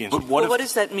retaliated against you. What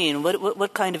does that mean?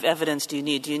 What kind of evidence do you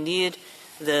need? Do you need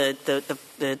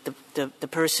the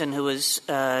person who was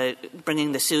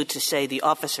bringing the suit to say the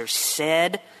officer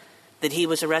said that he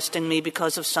was arresting me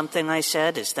because of something I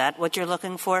said? Is that what you're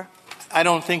looking for? I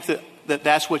don't think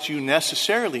that's what you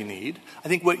necessarily need. I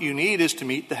think what you need is to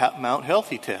meet the Mount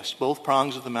Healthy test, both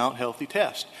prongs of the Mount Healthy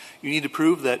test. You need to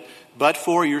prove that but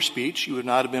for your speech, you would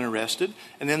not have been arrested.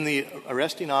 And then the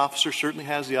arresting officer certainly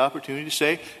has the opportunity to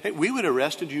say, hey, we would have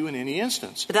arrested you in any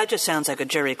instance. But that just sounds like a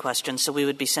jury question, so we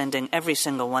would be sending every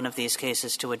single one of these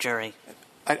cases to a jury.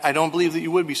 I don't believe that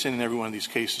you would be sending every one of these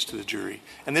cases to the jury.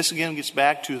 And this, again, gets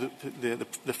back to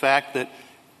the fact that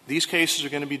these cases are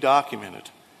going to be documented.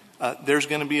 There's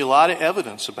going to be a lot of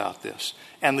evidence about this.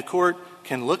 And the court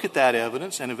can look at that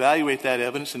evidence and evaluate that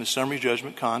evidence in a summary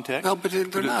judgment context. Well, but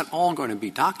they're not all going to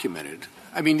be documented.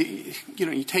 I mean,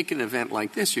 you take an event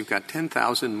like this, you've got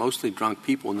 10,000 mostly drunk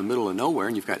people in the middle of nowhere,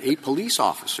 and you've got 8 police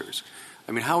officers.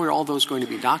 I mean, how are all those going to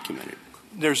be documented?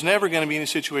 There's never going to be any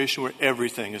situation where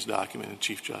everything is documented,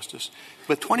 Chief Justice.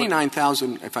 But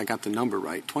 29,000, if I got the number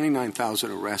right,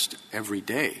 29,000 arrests every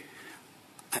day.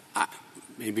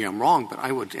 Maybe I'm wrong, but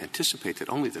I would anticipate that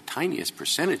only the tiniest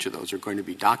percentage of those are going to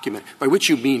be documented, by which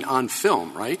you mean on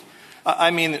film, right? I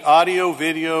mean audio,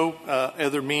 video,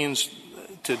 other means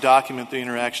to document the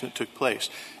interaction that took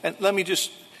place. And let me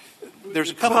just –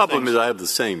 there's a couple of things. The problem is I have the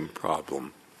same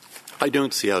problem. I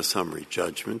don't see how summary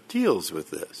judgment deals with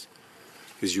this,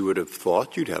 because you would have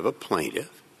thought you'd have a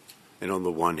plaintiff, and on the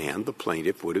one hand, the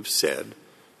plaintiff would have said,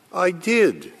 I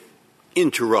did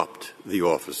interrupt the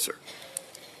officer.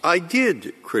 I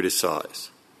did criticize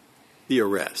the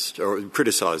arrest or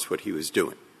criticize what he was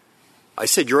doing. I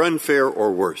said you're unfair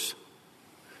or worse.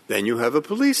 Then you have a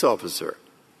police officer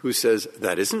who says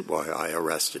that isn't why I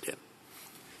arrested him.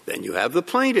 Then you have the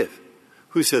plaintiff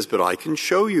who says, but I can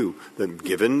show you that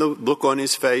given the look on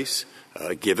his face,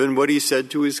 given what he said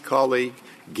to his colleague,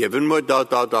 given what ...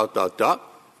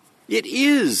 it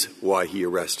is why he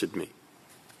arrested me.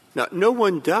 Now, no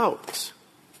one doubts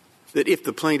that if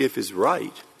the plaintiff is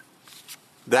right,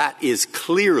 that is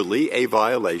clearly a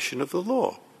violation of the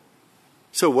law.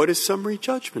 So what is summary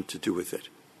judgment to do with it?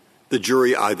 The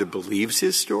jury either believes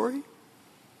his story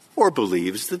or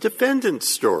believes the defendant's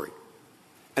story.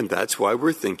 And that's why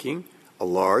we're thinking a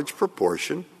large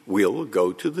proportion will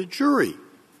go to the jury.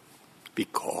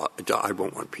 Because I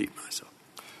won't repeat myself.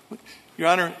 Your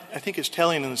Honor, I think it's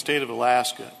telling in the state of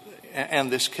Alaska,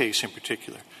 and this case in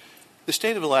particular. The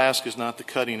state of Alaska is not the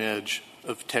cutting edge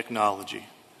of technology.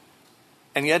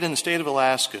 And yet in the state of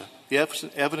Alaska, the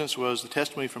evidence was the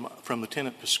testimony from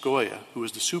Lieutenant Piscoya, who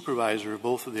was the supervisor of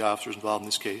both of the officers involved in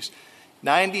this case.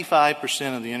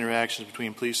 95% of the interactions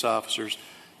between police officers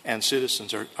and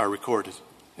citizens are recorded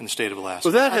in the state of Alaska.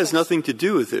 Well, that has nothing to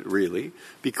do with it, really,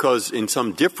 because in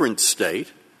some different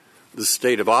state, the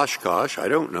state of Oshkosh, I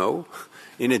don't know,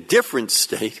 in a different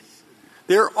state,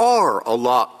 there are a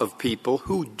lot of people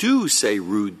who do say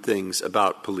rude things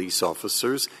about police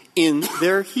officers in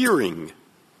their hearing.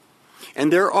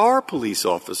 And there are police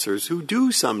officers who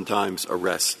do sometimes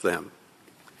arrest them.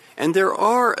 And there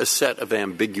are a set of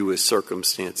ambiguous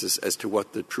circumstances as to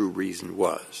what the true reason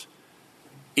was.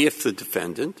 If the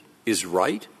defendant is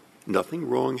right, nothing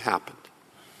wrong happened.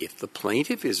 If the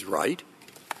plaintiff is right,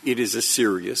 it is a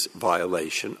serious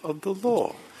violation of the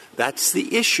law. That's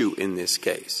the issue in this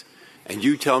case. And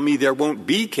you tell me there won't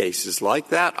be cases like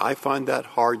that, I find that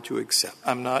hard to accept.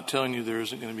 I'm not telling you there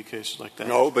isn't going to be cases like that.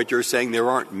 No, but you're saying there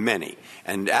aren't many.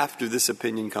 And after this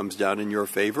opinion comes down in your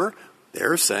favor,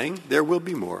 they're saying there will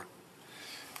be more.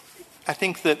 I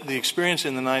think that the experience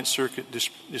in the Ninth Circuit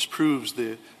disproves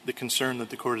the concern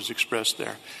that the Court has expressed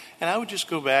there. And I would just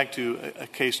go back to a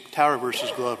case, Tower v.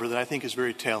 Glover, that I think is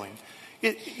very telling.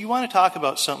 You want to talk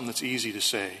about something that's easy to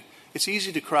say. It's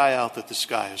easy to cry out that the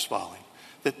sky is falling.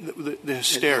 That the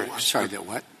hysterics. I'm sorry, that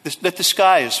what? That the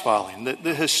sky is falling.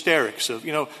 The hysterics of,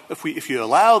 if you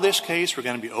allow this case, we're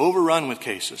going to be overrun with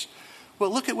cases.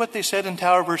 Well, look at what they said in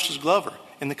Tower v. Glover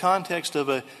in the context of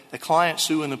a client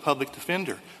suing a public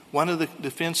defender. One of the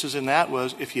defenses in that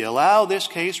was, if you allow this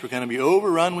case, we're going to be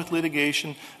overrun with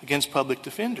litigation against public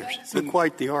defenders. That's not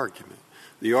quite the argument.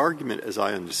 The argument, as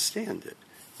I understand it,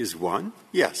 is one,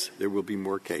 yes, there will be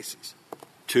more cases.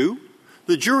 Two,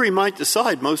 the jury might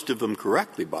decide most of them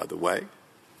correctly, by the way,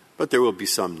 but there will be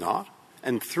some not.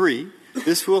 And three,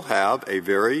 this will have a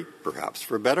very, perhaps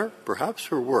for better, perhaps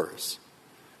for worse,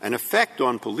 an effect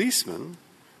on policemen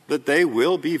that they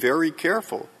will be very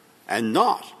careful and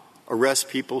not arrest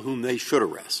people whom they should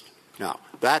arrest. Now,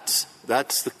 that's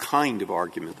the kind of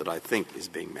argument that I think is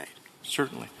being made.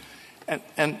 Certainly.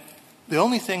 And the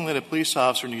only thing that a police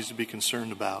officer needs to be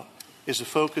concerned about is a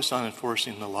focus on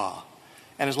enforcing the law.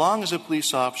 And as long as a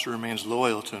police officer remains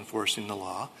loyal to enforcing the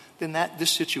law, then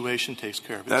this situation takes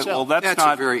care of itself. Well, that's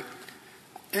not very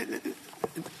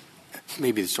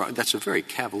maybe that's a very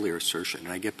cavalier assertion. And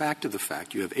I get back to the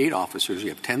fact you have 8 officers, you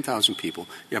have 10,000 people,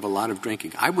 you have a lot of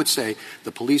drinking. I would say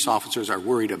the police officers are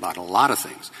worried about a lot of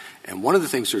things. And one of the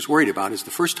things they're worried about is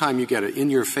the first time you get an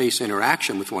in-your-face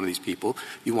interaction with one of these people,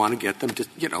 you want to get them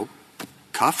to,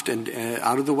 cuffed and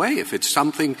out of the way if it's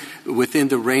something within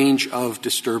the range of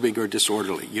disturbing or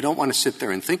disorderly. You don't want to sit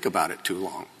there and think about it too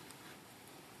long.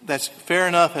 That's fair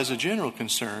enough as a general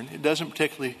concern. It doesn't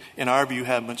particularly, in our view,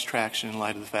 have much traction in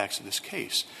light of the facts of this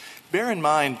case. Bear in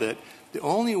mind that the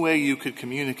only way you could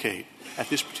communicate at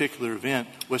this particular event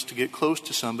was to get close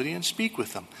to somebody and speak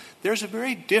with them. There's a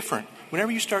very different,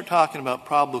 whenever you start talking about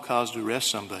probable cause to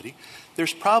arrest somebody,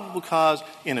 there's probable cause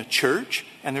in a church,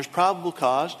 and there's probable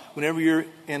cause whenever you're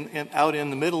out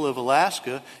in the middle of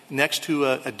Alaska next to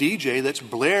a DJ that's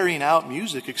blaring out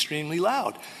music extremely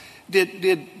loud. Did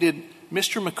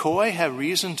Mr. McCoy have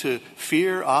reason to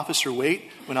fear Officer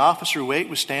Waite when Officer Waite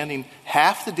was standing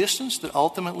half the distance that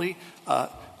ultimately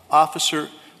Officer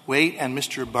Waite and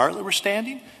Mr. Bartlett were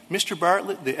standing? Mr.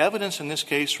 Bartlett, the evidence in this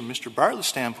case from Mr. Bartlett's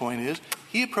standpoint is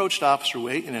he approached Officer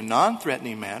Waite in a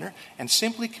non-threatening manner and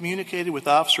simply communicated with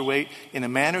Officer Waite in a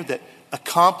manner that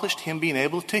accomplished him being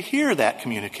able to hear that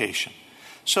communication.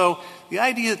 So the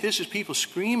idea that this is people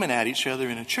screaming at each other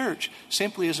in a church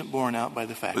simply isn't borne out by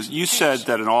the facts. You said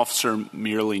that an officer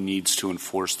merely needs to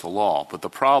enforce the law, but the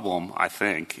problem, I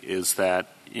think, is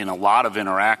that in a lot of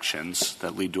interactions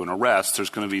that lead to an arrest, there's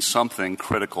going to be something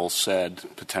critical said,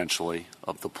 potentially,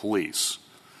 of the police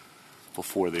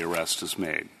before the arrest is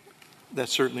made.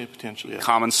 That's certainly a potential, yes.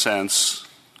 Common sense,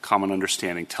 common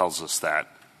understanding tells us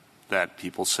that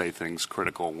people say things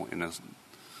critical in a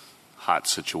hot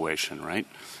situation, right?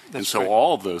 And so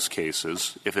all of those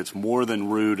cases, if it's more than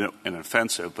rude and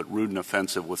offensive, but rude and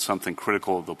offensive with something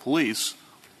critical of the police,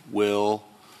 will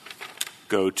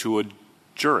go to a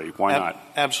jury. Why not?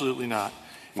 Absolutely not.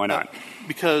 Why not?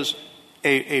 Because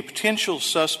a potential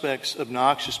suspect's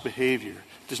obnoxious behavior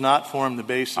does not form the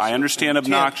basis. I understand of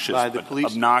intent obnoxious, by the but police.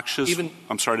 obnoxious,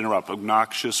 I'm sorry to interrupt,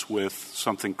 obnoxious with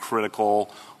something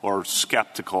critical or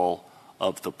skeptical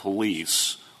of the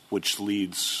police, which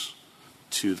leads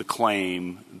to the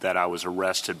claim that I was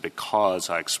arrested because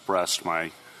I expressed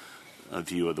my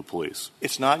view of the police.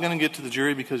 It's not going to get to the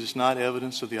jury because it's not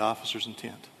evidence of the officer's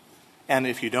intent. And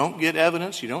if you don't get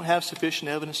evidence, you don't have sufficient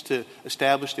evidence to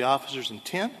establish the officer's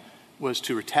intent was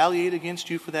to retaliate against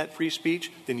you for that free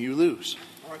speech, then you lose.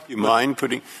 You mind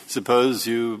suppose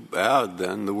you add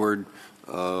then the word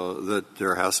that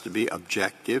there has to be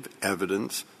objective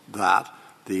evidence that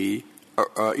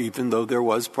even though there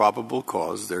was probable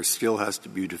cause, there still has to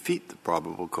be defeat the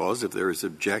probable cause if there is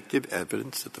objective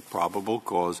evidence that the probable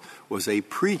cause was a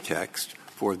pretext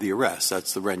for the arrest.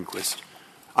 That's the Rehnquist.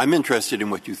 I'm interested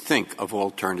in what you think of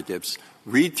alternatives.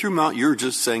 Read through you're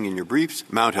just saying in your briefs,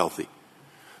 Mount Healthy.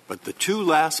 But the two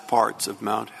last parts of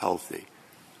Mount Healthy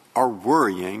are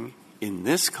worrying in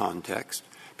this context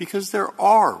because there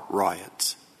are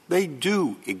riots. They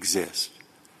do exist.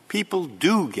 People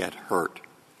do get hurt.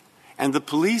 And the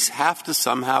police have to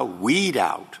somehow weed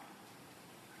out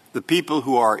the people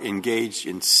who are engaged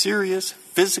in serious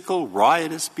physical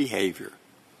riotous behavior,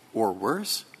 or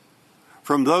worse,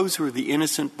 from those who are the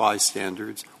innocent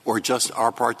bystanders or just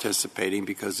are participating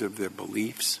because of their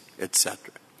beliefs,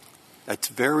 etc. That's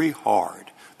very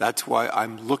hard. That's why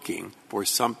I'm looking for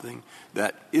something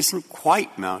that isn't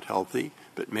quite Mount Healthy,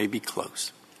 but maybe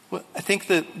close. Well, I think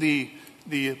that the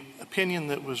opinion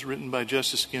that was written by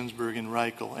Justice Ginsburg and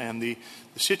Reichel and the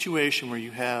situation where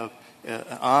you have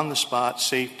on-the-spot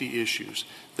safety issues,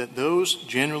 that those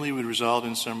generally would result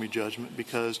in summary judgment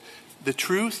because the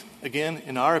truth, again,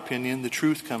 in our opinion, the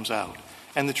truth comes out.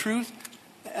 And the truth,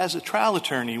 as a trial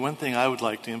attorney, one thing I would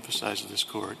like to emphasize to this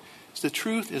Court is the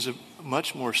truth is a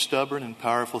much more stubborn and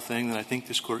powerful thing than I think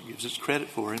this Court gives its credit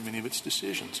for in many of its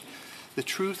decisions. The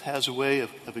truth has a way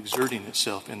of exerting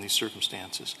itself in these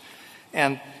circumstances.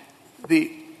 And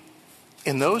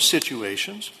in those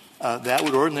situations, that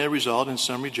would ordinarily result in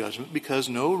summary judgment because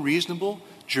no reasonable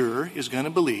juror is going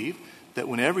to believe that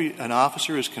whenever an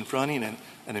officer is confronting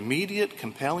an immediate,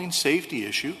 compelling safety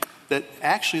issue, that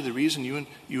actually the reason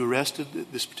you arrested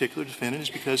this particular defendant is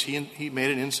because he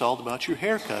made an insult about your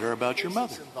haircut or about your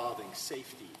mother.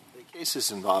 The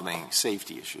cases involving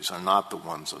safety issues are not the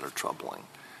ones that are troubling.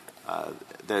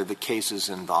 They're the cases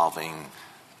involving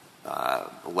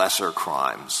lesser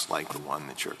crimes like the one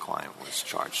that your client was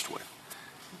charged with.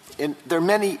 And there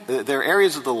are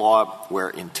areas of the law where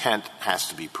intent has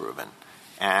to be proven.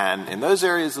 And in those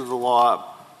areas of the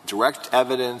law, direct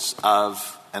evidence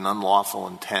of an unlawful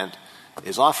intent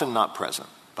is often not present.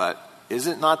 But is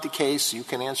it not the case, you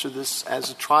can answer this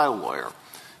as a trial lawyer,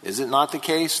 is it not the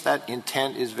case that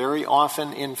intent is very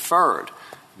often inferred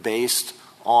based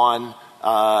on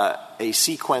a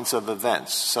sequence of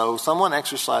events? So someone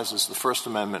exercises the First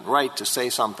Amendment right to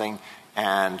say something,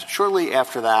 and shortly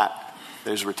after that,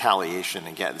 there's retaliation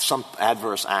again. Some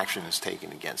adverse action is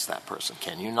taken against that person.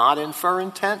 Can you not infer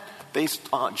intent based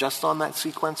just on that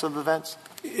sequence of events?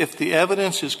 If the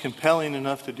evidence is compelling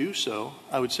enough to do so,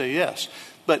 I would say yes.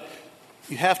 But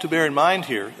you have to bear in mind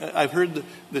here, I've heard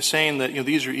the saying that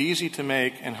these are easy to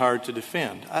make and hard to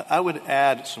defend. I would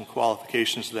add some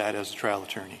qualifications to that as a trial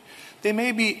attorney.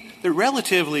 They're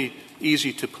relatively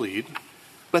easy to plead,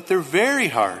 but they're very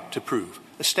hard to prove.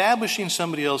 Establishing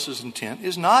somebody else's intent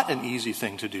is not an easy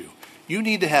thing to do. You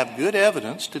need to have good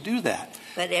evidence to do that.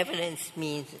 But evidence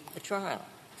means a trial.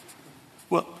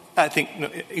 Well, I think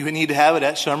you need to have it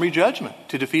at summary judgment.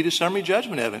 To defeat a summary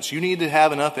judgment evidence, you need to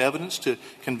have enough evidence to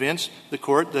convince the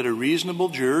court that a reasonable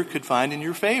juror could find in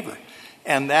your favor.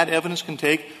 And that evidence can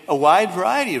take a wide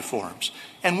variety of forms.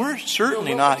 And we're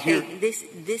certainly not here.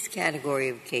 This category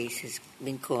of case has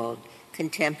been called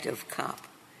contempt of cop,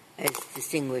 as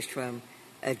distinguished from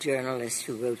a journalist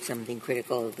who wrote something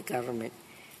critical of the government.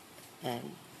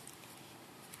 And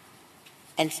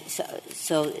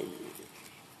so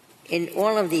in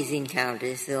all of these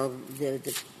encounters,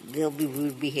 there'll be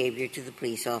rude behavior to the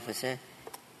police officer,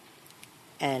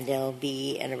 and there'll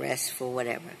be an arrest for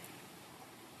whatever.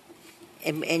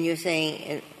 And you're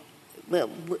saying, well,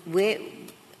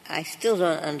 I still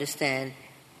don't understand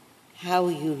how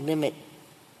you limit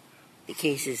the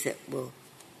cases that will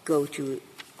go to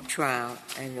trial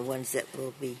and the ones that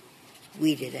will be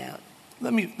weeded out.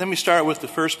 Let me start with the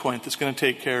first point that's going to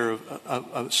take care of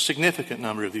a significant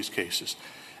number of these cases.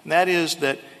 And that is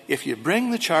that if you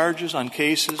bring the charges on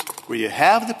cases where you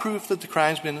have the proof that the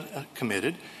crime's been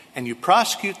committed and you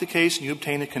prosecute the case and you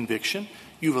obtain a conviction,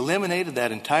 You've eliminated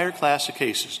that entire class of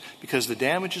cases because the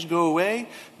damages go away,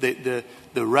 the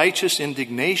righteous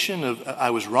indignation of I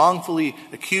was wrongfully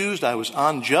accused, I was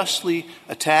unjustly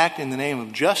attacked in the name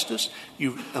of justice.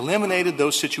 You've eliminated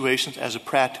those situations as a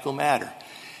practical matter.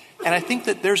 And I think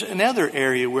that there's another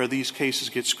area where these cases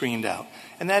get screened out,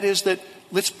 and that is that,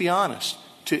 let's be honest,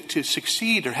 to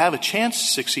succeed or have a chance to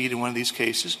succeed in one of these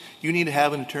cases, you need to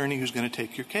have an attorney who's going to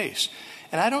take your case.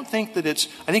 And I don't think that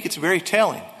I think it's very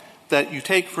telling that you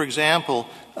take, for example,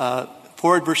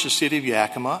 Ford versus City of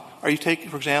Yakima, or you take,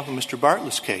 for example, Mr.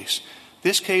 Bartlett's case.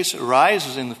 This case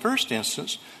arises in the first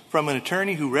instance from an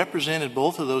attorney who represented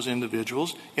both of those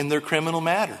individuals in their criminal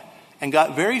matter and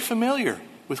got very familiar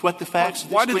with what the facts.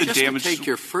 Why did the damage? Take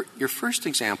your first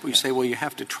example. You say, well, you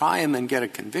have to try him and get a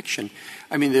conviction.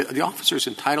 I mean, the officer is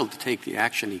entitled to take the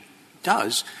action he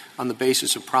does on the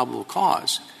basis of probable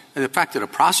cause. And the fact that a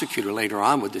prosecutor later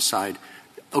on would decide,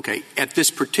 okay, at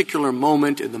this particular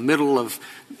moment in the middle of,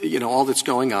 all that's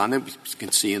going on, you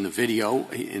can see in the video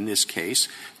in this case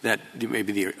that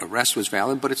maybe the arrest was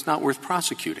valid, but it's not worth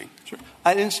prosecuting. Sure.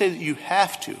 I didn't say that you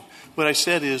have to. What I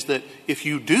said is that if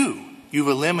you do, you've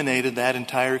eliminated that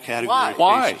entire category of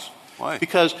cases. Why?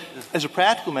 Because as a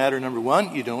practical matter, number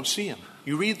one, you don't see them.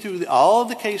 You read through all of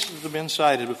the cases that have been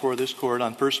cited before this Court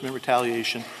on First Amendment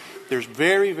retaliation, there's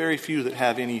very, very few that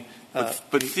have any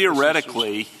But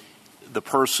theoretically, the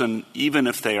person, even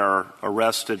if they are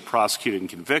arrested, prosecuted, and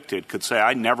convicted, could say,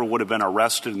 I never would have been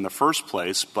arrested in the first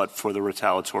place but for the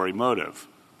retaliatory motive.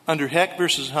 Under Heck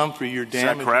versus Humphrey, your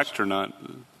damages... Is that correct or not?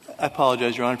 I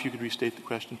apologize, Your Honor, if you could restate the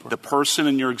question for me. The person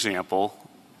in your example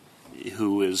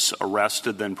who is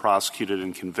arrested, then prosecuted,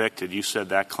 and convicted, you said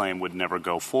that claim would never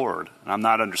go forward. And I'm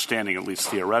not understanding, at least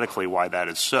theoretically, why that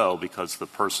is so, because the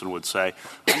person would say,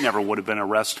 I never would have been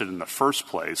arrested in the first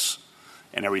place,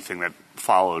 and everything that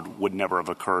followed would never have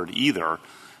occurred either,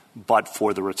 but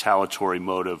for the retaliatory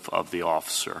motive of the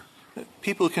officer.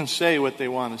 People can say what they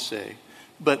want to say,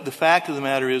 but the fact of the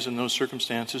matter is, in those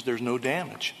circumstances, there's no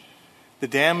damage. The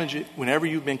damage, whenever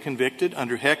you've been convicted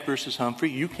under Heck versus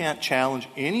Humphrey, you can't challenge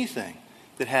anything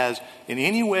that has in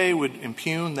any way would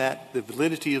impugn the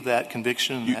validity of that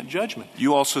conviction and that judgment.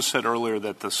 You also said earlier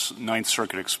that this Ninth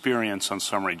Circuit experience on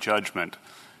summary judgment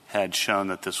had shown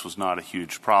that this was not a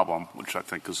huge problem, which I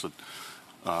think is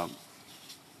a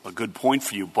good point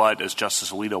for you. But as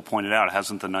Justice Alito pointed out,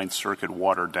 hasn't the Ninth Circuit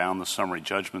watered down the summary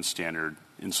judgment standard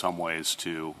in some ways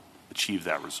to achieve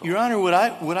that result? Your Honor, what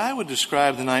I would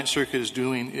describe the Ninth Circuit as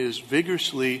doing is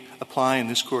vigorously applying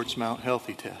this Court's Mount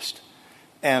Healthy test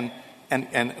and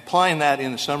applying that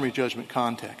in the summary judgment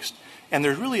context. And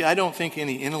there's really, I don't think,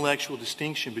 any intellectual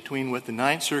distinction between what the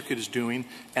Ninth Circuit is doing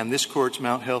and this Court's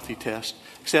Mount Healthy test,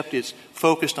 except it's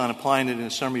focused on applying it in a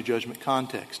summary judgment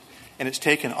context. And it's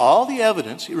taken all the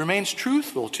evidence, it remains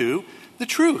truthful to the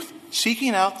truth,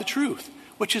 seeking out the truth,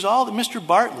 which is all that Mr.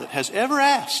 Bartlett has ever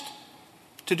asked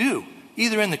to do,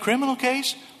 either in the criminal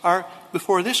case or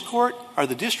before this Court or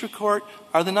the District Court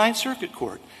or the Ninth Circuit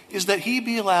Court, is that he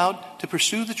be allowed to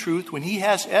pursue the truth when he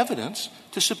has evidence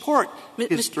to support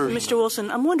his version. Mr.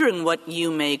 Wilson, I'm wondering what you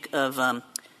make of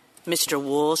Mr.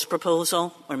 Wool's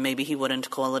proposal, or maybe he wouldn't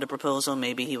call it a proposal,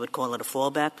 maybe he would call it a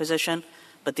fallback position,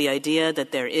 but the idea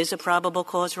that there is a probable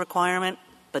cause requirement,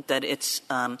 but that it's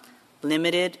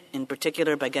limited in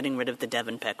particular by getting rid of the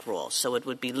Devenpeck rule. So it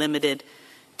would be limited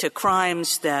to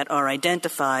crimes that are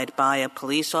identified by a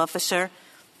police officer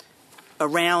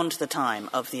around the time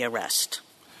of the arrest.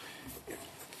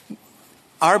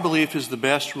 Our belief is the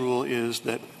best rule is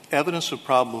that evidence of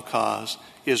probable cause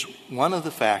is one of the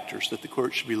factors that the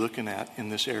Court should be looking at in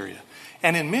this area.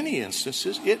 And in many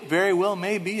instances, it very well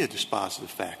may be a dispositive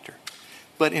factor.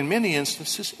 But in many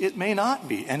instances, it may not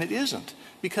be, and it isn't,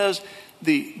 because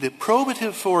the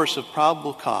probative force of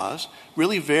probable cause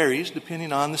really varies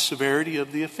depending on the severity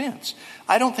of the offense.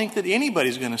 I don't think that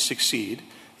anybody's going to succeed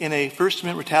in a First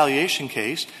Amendment retaliation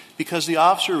case because the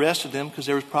officer arrested them because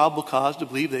there was probable cause to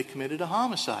believe they committed a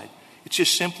homicide. It's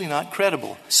just simply not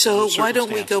credible. So why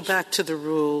don't we go back to the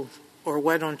rule, or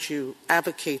why don't you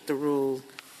advocate the rule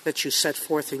that you set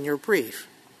forth in your brief,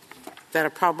 that a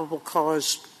probable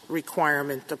cause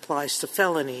requirement applies to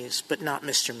felonies but not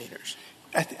misdemeanors?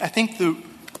 I think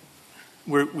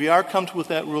we are comfortable with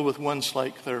that rule with one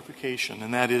slight clarification,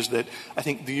 and that is that I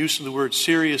think the use of the word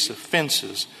serious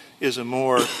offenses is a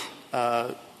more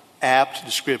apt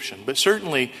description. But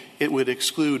certainly it would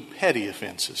exclude petty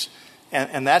offenses.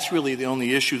 And that's really the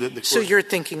only issue that the Court... So you're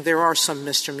thinking there are some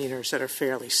misdemeanors that are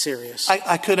fairly serious?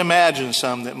 I could imagine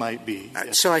some that might be.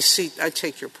 Yes. So I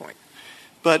take your point.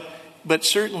 But but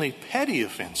certainly petty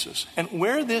offenses. And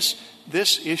where this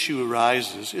issue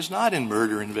arises is not in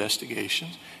murder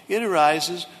investigations. It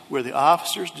arises where the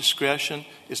officer's discretion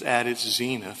is at its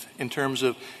zenith in terms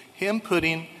of him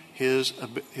putting his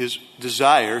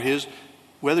desire,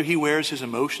 whether he wears his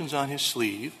emotions on his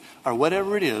sleeve or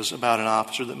whatever it is about an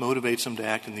officer that motivates him to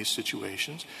act in these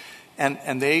situations.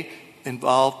 And they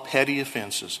involve petty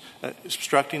offenses,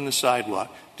 obstructing the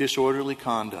sidewalk, disorderly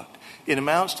conduct. It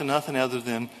amounts to nothing other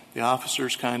than the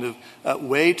officer's kind of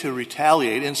way to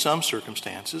retaliate in some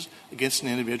circumstances against an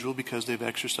individual because they've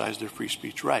exercised their free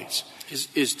speech rights.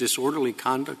 Is disorderly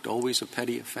conduct always a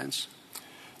petty offense?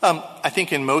 I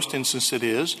think in most instances it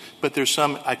is, but there's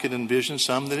some, I could envision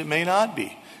some that it may not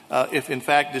be. If, in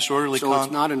fact, disorderly conduct... So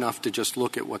it's not enough to just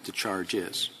look at what the charge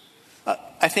is?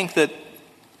 I think that,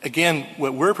 again,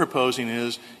 what we're proposing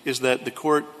is that the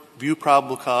court view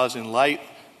probable cause in light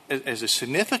as a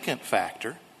significant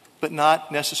factor, but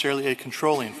not necessarily a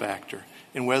controlling factor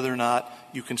in whether or not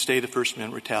you can state a First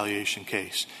Amendment retaliation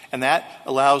case. And that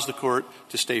allows the court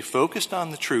to stay focused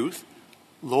on the truth,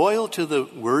 loyal to the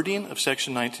wording of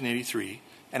Section 1983,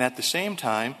 and at the same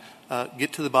time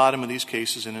get to the bottom of these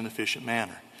cases in an efficient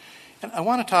manner. And I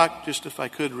want to talk, just if I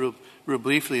could, real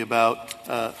briefly about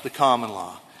the common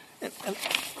law. And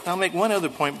I'll make one other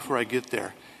point before I get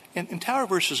there. In Tower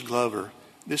v. Glover,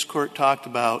 this court talked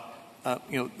about,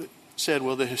 said,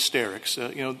 well, the hysterics.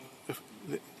 If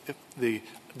the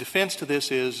defense to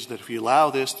this is that if you allow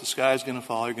this, the sky's going to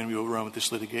fall, you're going to be overrun with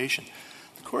this litigation.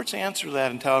 The court's answer to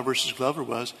that in Tower v. Glover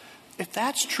was, if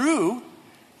that's true,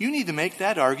 you need to make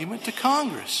that argument to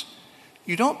Congress.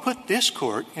 You don't put this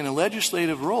court in a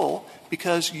legislative role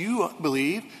because you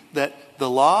believe that the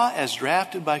law as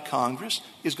drafted by Congress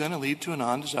is going to lead to an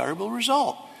undesirable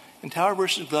result. In Tower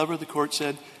v. Glover, the court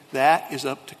said that is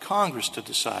up to Congress to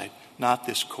decide, not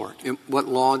this court. And what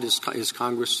law is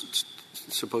Congress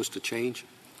supposed to change?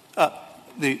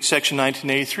 The Section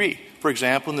 1983. For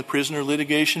example, in the Prisoner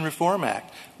Litigation Reform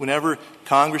Act, whenever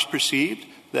Congress perceived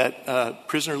that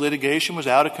prisoner litigation was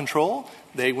out of control,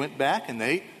 they went back and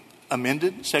they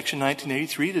amended Section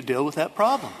 1983 to deal with that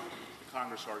problem.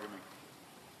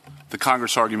 The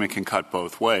Congress argument can cut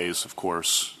both ways, of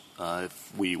course.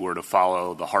 If we were to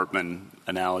follow the Hartman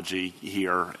analogy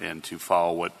here and to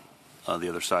follow what the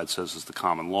other side says is the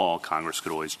common law, Congress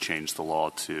could always change the law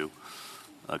to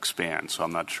expand. So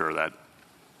I'm not sure that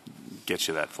gets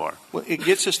you that far. Well, it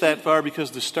gets us that far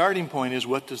because the starting point is,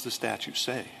 what does the statute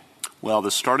say? Well,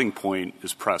 the starting point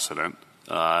is precedent,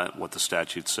 what the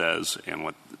statute says, and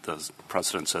what the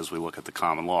precedent says we look at the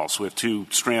common law. So we have two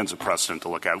strands of precedent to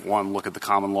look at. One, look at the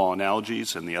common law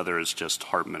analogies, and the other is just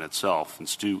Hartman itself. And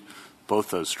Stu,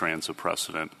 both those strands of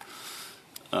precedent,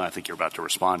 I think you're about to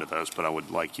respond to those, but I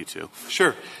would like you to.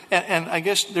 Sure. And I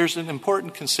guess there's an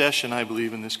important concession, I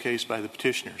believe, in this case by the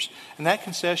petitioners. And that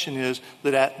concession is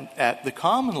that at the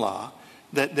common law,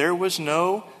 that there was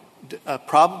no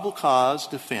probable cause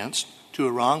defense to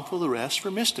a wrongful arrest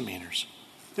for misdemeanors.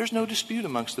 There's no dispute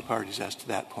amongst the parties as to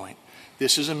that point.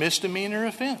 This is a misdemeanor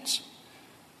offense.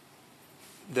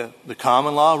 The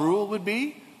common law rule would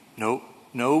be no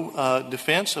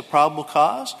defense of probable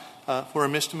cause for a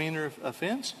misdemeanor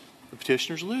offense. The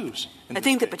petitioners lose. I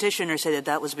think the petitioners say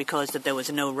that was because that there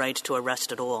was no right to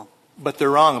arrest at all. But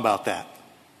they're wrong about that.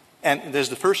 And as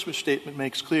the first statement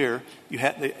makes clear, you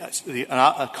had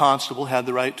a constable had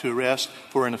the right to arrest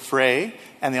for an affray,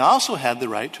 and they also had the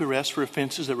right to arrest for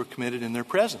offenses that were committed in their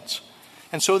presence.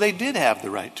 And so they did have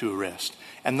the right to arrest.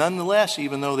 And nonetheless,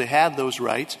 even though they had those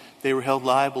rights, they were held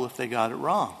liable if they got it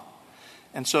wrong.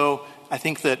 And so I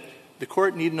think that the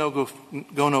court need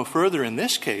go no further in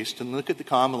this case to look at the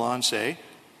common law and say,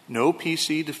 no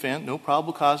PC defense, no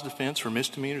probable cause defense for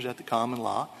misdemeanors at the common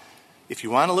law. If you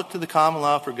want to look to the common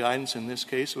law for guidance in this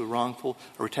case of a wrongful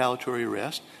or retaliatory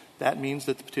arrest, that means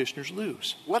that the petitioners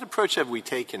lose. What approach have we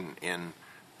taken in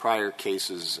prior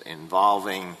cases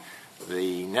involving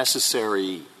the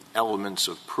necessary elements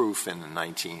of proof in the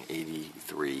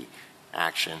 1983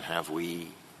 action? Have we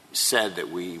said that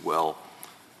we will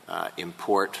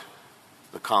import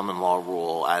the common law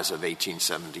rule as of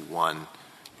 1871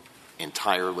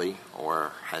 entirely,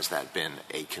 or has that been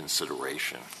a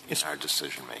consideration in our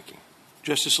decision-making?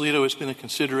 Justice Alito, it's been a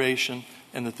consideration,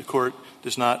 and that the court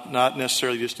does not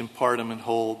necessarily just impart them in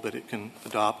whole, but it can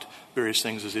adopt various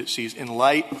things as it sees in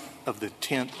light of the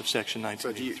intent of Section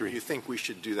 1983. So do you think we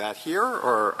should do that here,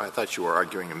 or I thought you were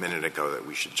arguing a minute ago that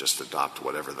we should just adopt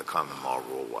whatever the common law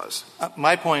rule was?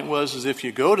 My point was if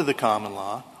you go to the common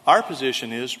law, our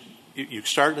position is you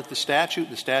start at the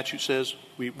statute says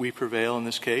we prevail in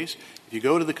this case. If you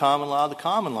go to the common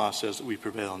law says that we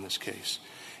prevail in this case.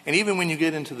 And even when you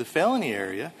get into the felony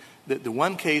area, the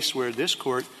one case where this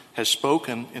Court has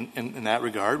spoken in that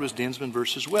regard was Dinsman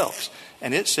v. Wilkes.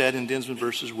 And it said in Dinsman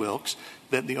v. Wilkes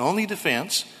that the only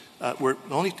defense the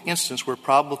only instance where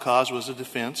probable cause was a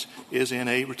defense is in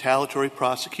a retaliatory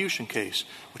prosecution case,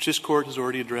 which this Court has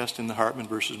already addressed in the Hartman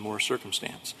v. Moore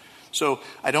circumstance. So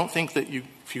I don't think that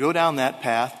if you go down that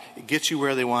path, it gets you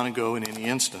where they want to go in any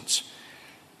instance.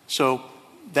 So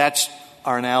that's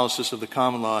our analysis of the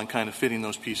common law and kind of fitting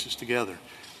those pieces together.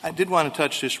 I did want to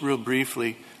touch just real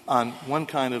briefly on one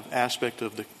kind of aspect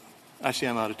of the – I see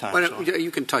I'm out of time. Well, so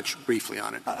you can touch briefly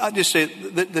on it. I'll just say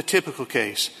the typical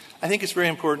case. I think it's very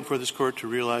important for this Court to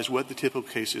realize what the typical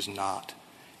case is not.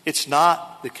 It's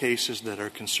not the cases that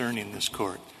are concerning this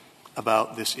Court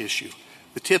about this issue.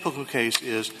 The typical case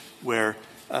is where,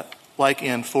 like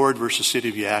in Ford v. City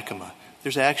of Yakima,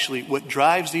 there's actually what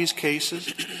drives these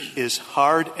cases is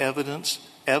hard evidence,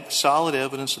 solid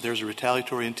evidence that there's a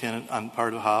retaliatory intent on the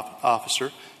part of an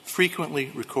officer,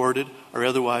 frequently recorded or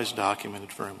otherwise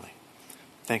documented firmly.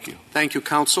 Thank you. Thank you,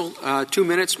 counsel. 2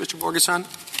 minutes, Mr. Borgeson.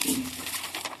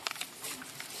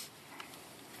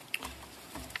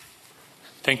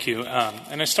 Thank you.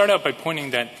 And I start out by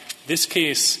pointing that this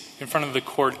case in front of the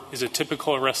Court is a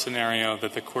typical arrest scenario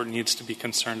that the Court needs to be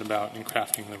concerned about in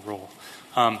crafting the rule.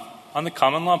 On the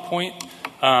common law point,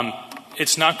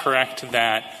 it's not correct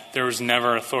that there was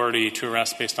never authority to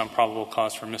arrest based on probable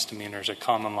cause for misdemeanors at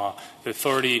common law. The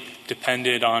authority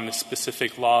depended on a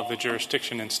specific law of the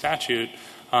jurisdiction and statute.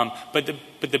 But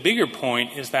the bigger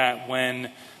point is that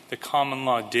when the common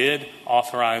law did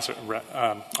authorize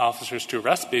officers to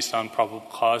arrest based on probable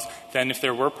cause, then if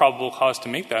there were probable cause to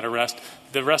make that arrest,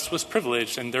 the arrest was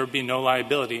privileged and there would be no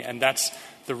liability. And that's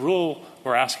the rule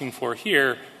we're asking for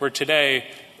here, where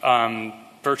today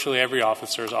virtually every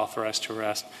officer is authorized to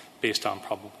arrest based on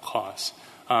probable cause.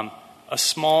 A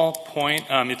small point,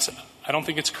 I don't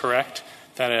think it's correct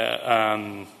that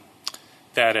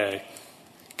a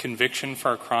conviction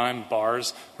for a crime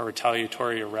bars a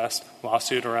retaliatory arrest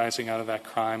lawsuit arising out of that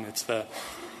crime. It's the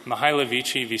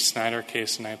Mihailovici v. Snyder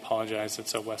case, and I apologize,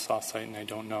 it's a Westlaw site, and I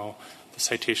don't know the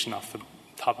citation off the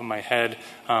top of my head,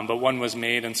 but one was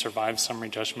made and survived summary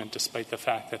judgment despite the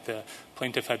fact that the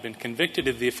plaintiff had been convicted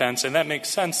of the offense. And that makes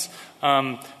sense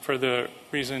for the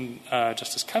reason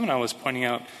Justice Kavanaugh was pointing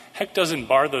out. Heck doesn't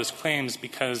bar those claims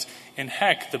because in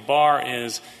Heck the bar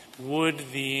is,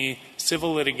 would the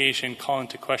civil litigation call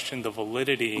into question the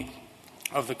validity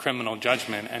of the criminal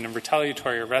judgment? And a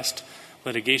retaliatory arrest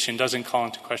litigation doesn't call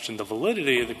into question the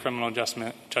validity of the criminal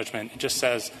judgment. It just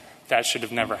says that should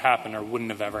have never happened or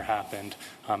wouldn't have ever happened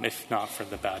if not for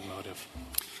the bad motive.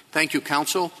 Thank you,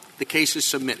 counsel. The case is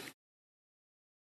submitted.